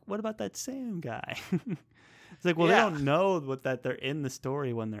it's like, what about that Sam guy? It's like, well, they don't know that they're in the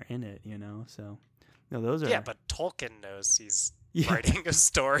story when they're in it, So, those are... Yeah, but Tolkien knows he's writing a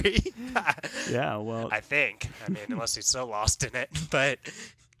story. Yeah, well... I think. I mean, unless he's so lost in it. But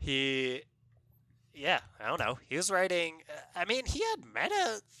he... Yeah, I don't know. He was writing... I mean, he had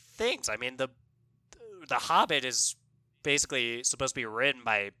meta things. I mean, the Hobbit is basically supposed to be written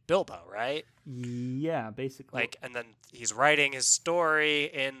by Bilbo, right? Yeah, basically. Like, and then he's writing his story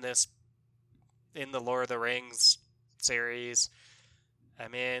in the Lord of the Rings series. I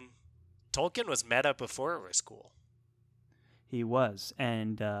mean, Tolkien was meta before it was cool. He was,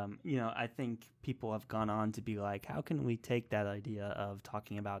 and I think people have gone on to be like, how can we take that idea of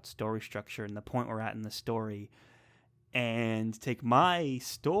talking about story structure and the point we're at in the story, and take my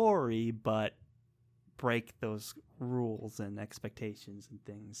story, but break those rules and expectations and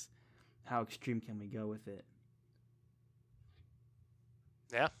things? How extreme can we go with it?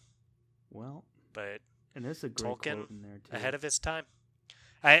 Yeah. Well, but and there's a great Tolkien quote in there too. Ahead of his time.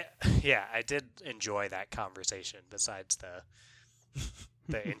 I did enjoy that conversation. Besides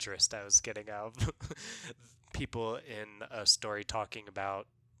the interest I was getting out of people in a story talking about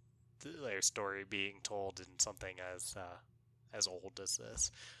their story being told in something as old as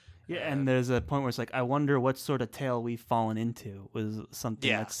this. Yeah, and there's a point where it's like, I wonder what sort of tale we've fallen into, was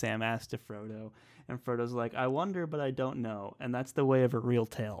something that Sam asked to Frodo. And Frodo's like, I wonder, but I don't know. And that's the way of a real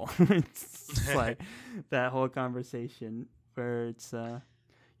tale. It's like that whole conversation where it's,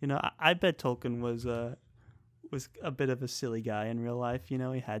 I bet Tolkien was a bit of a silly guy in real life. He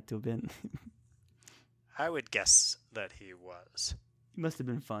had to have been. I would guess that he was. He must have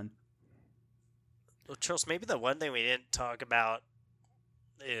been fun. Well, Charles, maybe the one thing we didn't talk about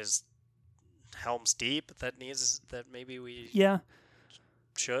is Helm's Deep that maybe we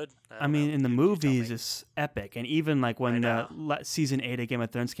should. I mean, in the movies it's epic, and even like when season 8 of Game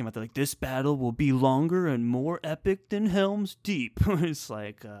of Thrones came out, they're like, this battle will be longer and more epic than Helm's Deep. It's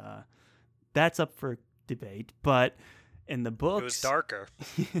like that's up for debate, but in the books it was darker.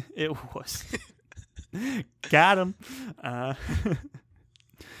 It was. Got him.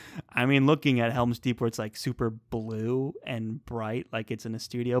 I mean, looking at Helm's Deep, where it's like super blue and bright, like it's in a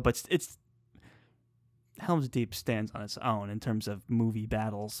studio, but it's Helm's Deep stands on its own in terms of movie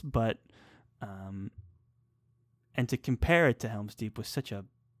battles, but and to compare it to Helm's Deep was such a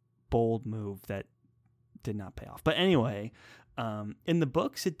bold move that did not pay off. But anyway, in the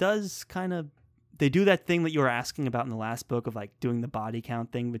books, it does they do that thing that you were asking about in the last book of like doing the body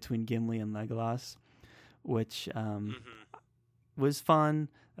count thing between Gimli and Legolas, which was fun.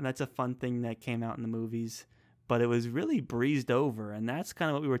 And that's a fun thing that came out in the movies, but it was really breezed over. And that's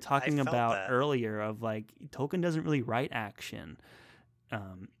kind of what we were talking about earlier of like, Tolkien doesn't really write action.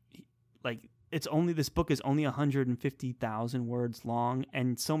 Like this book is only 150,000 words long,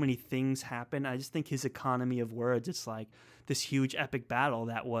 and so many things happen. I just think his economy of words, it's like this huge epic battle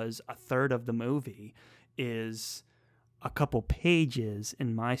that was a third of the movie is a couple pages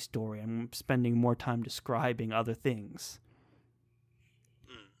in my story. I'm spending more time describing other things.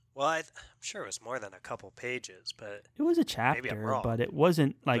 Well, I'm sure it was more than a couple pages, but it was a maybe I'm chapter, wrong. but it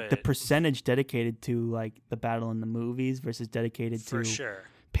wasn't like the But- percentage dedicated to like the battle in the movies versus dedicated for to sure.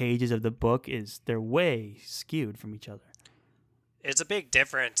 pages of the book they're way skewed from each other. It's a big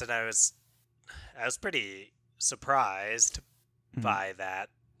difference, and I was pretty surprised Mhm. by that.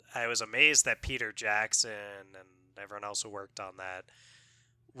 I was amazed that Peter Jackson and everyone else who worked on that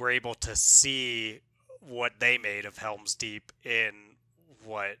were able to see what they made of Helm's Deep in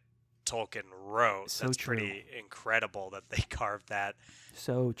what Tolkien wrote. So That's true. pretty incredible that they carved that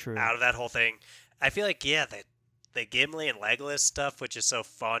So true. out of that whole thing. I feel like, yeah, the Gimli and Legolas stuff, which is so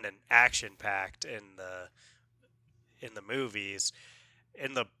fun and action packed in the movies.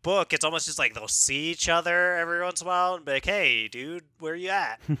 In the book, it's almost just like they'll see each other every once in a while and be like, "Hey, dude, where you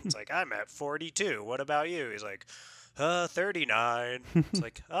at?" It's like, "I'm at 42. What about you?" He's like, 39. It's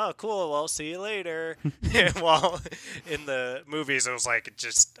like, "Oh, cool. Well, see you later." While in the movies, it was like,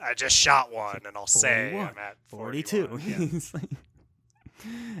 I just shot one, and I'll say 41, I'm at 42. 41. Yeah. It's like-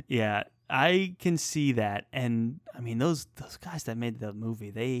 yeah, I can see that. And I mean, those guys that made the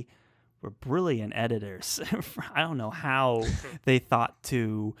movie, they were brilliant editors. I don't know how they thought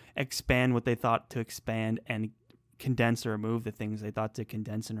to expand what they thought to expand and condense or remove the things they thought to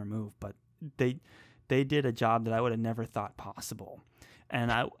condense and remove, but they did a job that I would have never thought possible.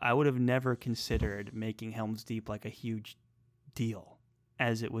 And I would have never considered making Helm's Deep like a huge deal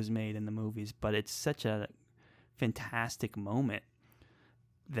as it was made in the movies, but it's such a fantastic moment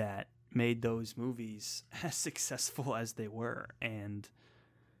that made those movies as successful as they were. And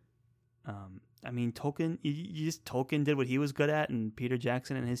I mean, Tolkien did what he was good at, and Peter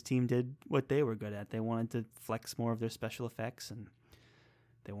Jackson and his team did what they were good at. They wanted to flex more of their special effects, and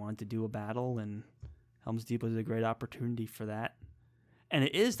they wanted to do a battle, and Helm's Deep was a great opportunity for that. And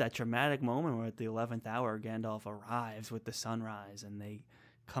it is that dramatic moment where at the 11th hour, Gandalf arrives with the sunrise, and they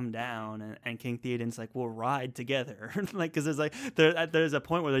come down, and King Theoden's like, "We'll ride together." Like, because there's a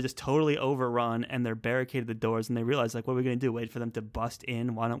point where they're just totally overrun, and they're barricaded the doors, and they realize, like, what are we going to do? Wait for them to bust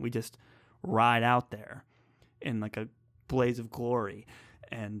in? Why don't we just ride out there in like a blaze of glory?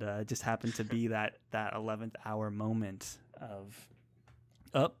 And it just happened to be that 11th hour moment of,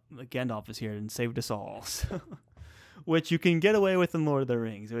 Gandalf is here and saved us all. So, which you can get away with in Lord of the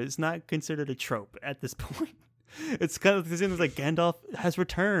Rings. It's not considered a trope at this point. It's kind of seems like Gandalf has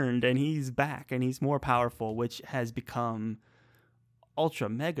returned and he's back and he's more powerful, which has become ultra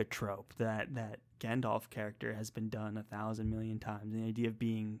mega trope that Gandalf character has been done 1,000 million times. The idea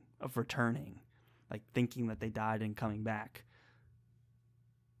of returning, like thinking that they died and coming back.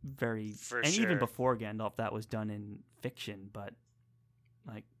 Even before Gandalf, that was done in fiction, but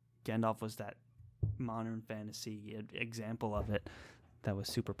like Gandalf was that modern fantasy example of it that was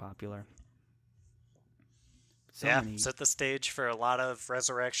super popular. Set the stage for a lot of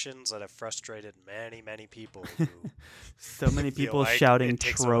resurrections that have frustrated many, many people. Who so many feel people like shouting it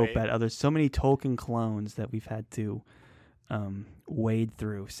takes trope away. at others. So many Tolkien clones that we've had to wade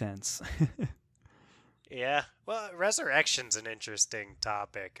through since. Yeah, well, resurrection's an interesting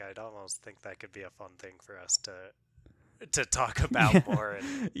topic. I'd almost think that could be a fun thing for us to talk about more.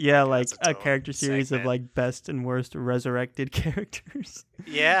 Yeah, like as its a own character series of segment. like best and worst resurrected characters.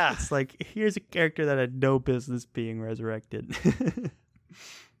 Yeah, It's like, here's a character that had no business being resurrected.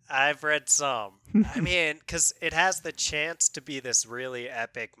 I've read some. I mean, because it has the chance to be this really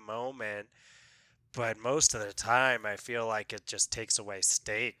epic moment, but most of the time I feel like it just takes away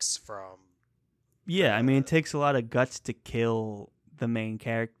stakes from. Yeah, I mean, it takes a lot of guts to kill the main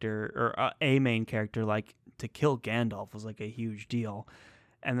character, or a main character. Like, to kill Gandalf was like a huge deal.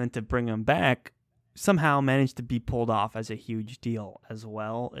 And then to bring him back somehow managed to be pulled off as a huge deal as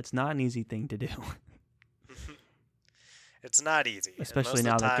well. It's not an easy thing to do. It's not easy. and Especially most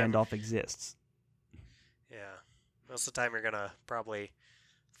now of the that time, Gandalf exists. Yeah. Most of the time you're going to probably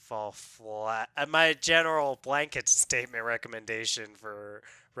fall flat. My general blanket statement recommendation for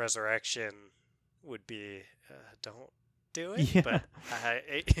Resurrection would be don't do it. Yeah. But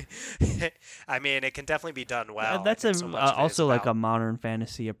I mean, it can definitely be done well. That's I think so much of it is also like a about- modern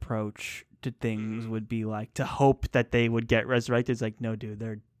fantasy approach to things Mhm. would be like to hope that they would get resurrected. It's like, no, dude,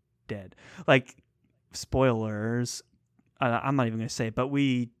 they're dead. Like, spoilers. I'm not even going to say it, but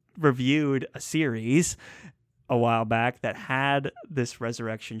we reviewed a series a while back that had this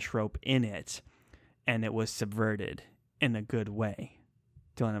resurrection trope in it, and it was subverted in a good way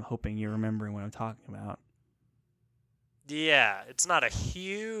Dylan, I'm hoping you're remembering what I'm talking about. Yeah, it's not a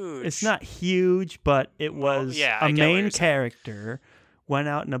huge... It's not huge, but it was a main character, went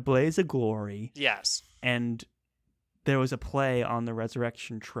out in a blaze of glory. Yes. And there was a play on the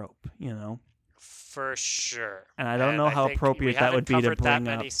resurrection trope, you know? For sure. And I don't know how appropriate that would be to bring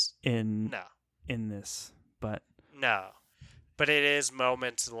up in this, but... No. But it is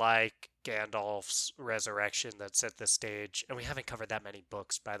moments like Gandalf's resurrection that set the stage. And we haven't covered that many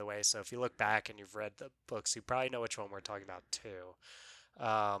books, by the way. So if you look back and you've read the books, you probably know which one we're talking about, too.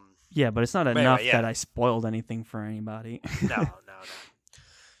 Yeah, but it's not enough that I spoiled anything for anybody. No.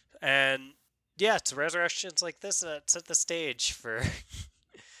 And, yeah, it's resurrections like this that set the stage for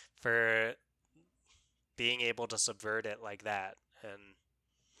being able to subvert it like that. And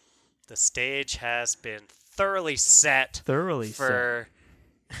the stage has been thoroughly set.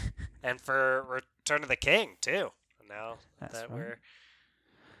 And for Return of the King, too. Now that we're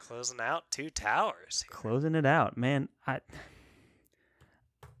closing out Two Towers. Here. Closing it out. Man,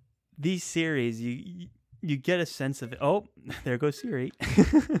 these series, you get a sense of it. Oh, there goes Siri.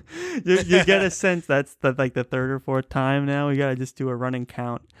 you get a sense that's like the third or fourth time now. We got to just do a running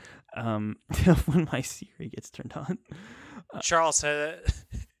count when my Siri gets turned on. Charles,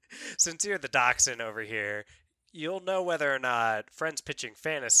 since you're the dachshund over here, you'll know whether or not Friends Pitching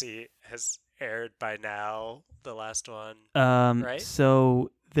Fantasy has aired by now, the last one, right?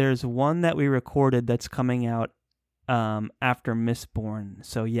 So there's one that we recorded that's coming out after Mistborn.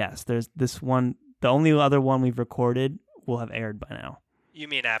 So yes, there's this one. The only other one we've recorded will have aired by now. You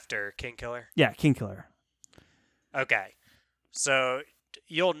mean after Kingkiller? Yeah, Kingkiller. Okay. So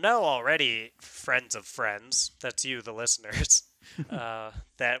you'll know already, friends of friends, that's you, the listeners,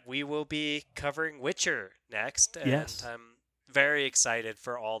 that we will be covering Witcher next. And yes. I'm very excited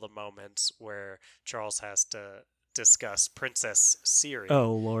for all the moments where Charles has to discuss Princess Ciri.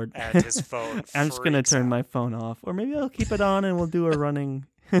 Oh, Lord. And his phone I'm just going to turn my phone off. Or maybe I'll keep it on and we'll do a running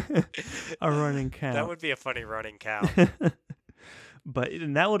count. That would be a funny running count.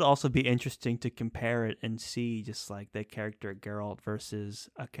 And that would also be interesting to compare it and see just like the character Geralt versus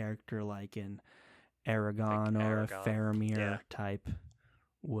a character like in Aragon or a Faramir type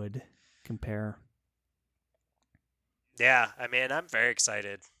would compare. Yeah, I mean, I'm very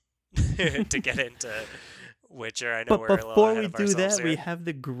excited to get into Witcher. I know we're a little before ahead we of do ourselves that, here. we have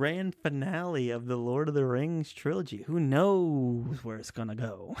the grand finale of the Lord of the Rings trilogy. Who knows where it's going to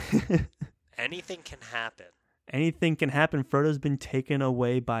go? Anything can happen. Anything can happen. Frodo's been taken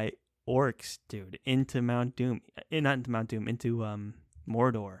away by orcs, dude, into Mount Doom. Not into Mount Doom, into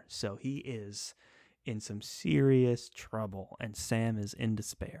Mordor. So he is in some serious trouble, and Sam is in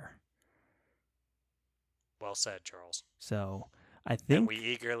despair. Well said, Charles. So I think and we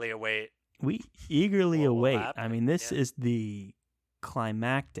eagerly await. I mean, this is the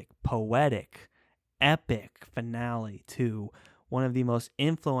climactic, poetic, epic finale to one of the most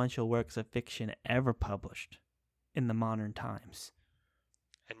influential works of fiction ever published in the modern times.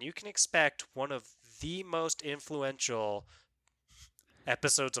 And you can expect one of the most influential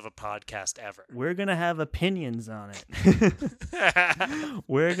episodes of a podcast ever. We're going to have opinions on it.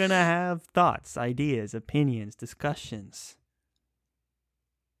 We're going to have thoughts, ideas, opinions, discussions.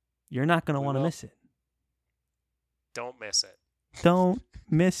 You're not going to want to miss it. Don't miss it. Don't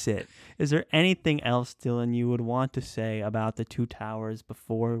miss it. Is there anything else, Dylan, you would want to say about the Two Towers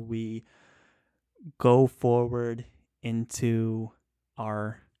before we go forward into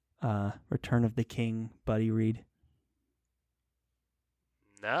our Return of the King buddy read?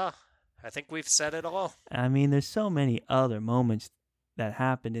 No, I think we've said it all. I mean, there's so many other moments that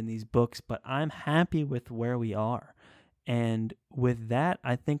happened in these books, but I'm happy with where we are. And with that,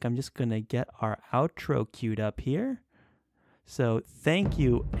 I think I'm just going to get our outro queued up here. So thank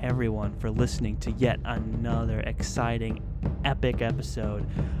you, everyone, for listening to yet another exciting, epic episode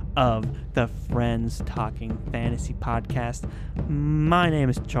of the Friends Talking Fantasy Podcast. My name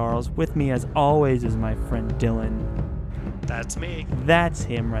is Charles. With me, as always, is my friend Dylan. That's me. That's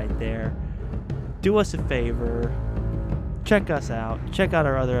him right there. Do us a favor. Check us out. Check out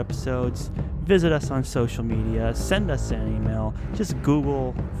our other episodes. Visit us on social media. Send us an email. Just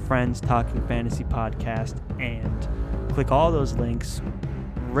Google Friends Talking Fantasy Podcast and click all those links.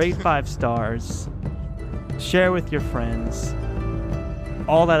 Rate 5 stars. Share with your friends.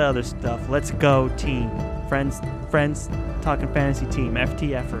 All that other stuff. Let's go, team. Friends Talking Fantasy team.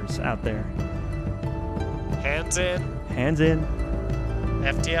 FTFers out there. Hands in. Hands in.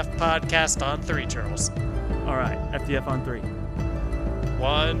 FTF podcast on 3, Charles. All right. FTF on 3.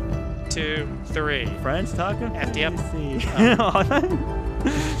 1, 2, 3. Friends Talking FTF. Fantasy.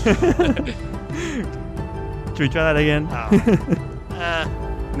 Should we try that again? Oh.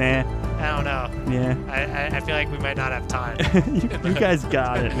 Nah. I don't know. Yeah. I feel like we might not have time. you guys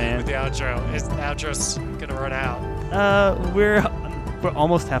got it, man. With the outro. The outro's gonna run out. We're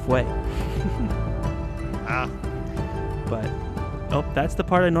almost halfway. But that's the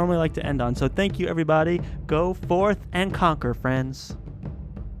part I normally like to end on. So thank you, everybody. Go forth and conquer, friends.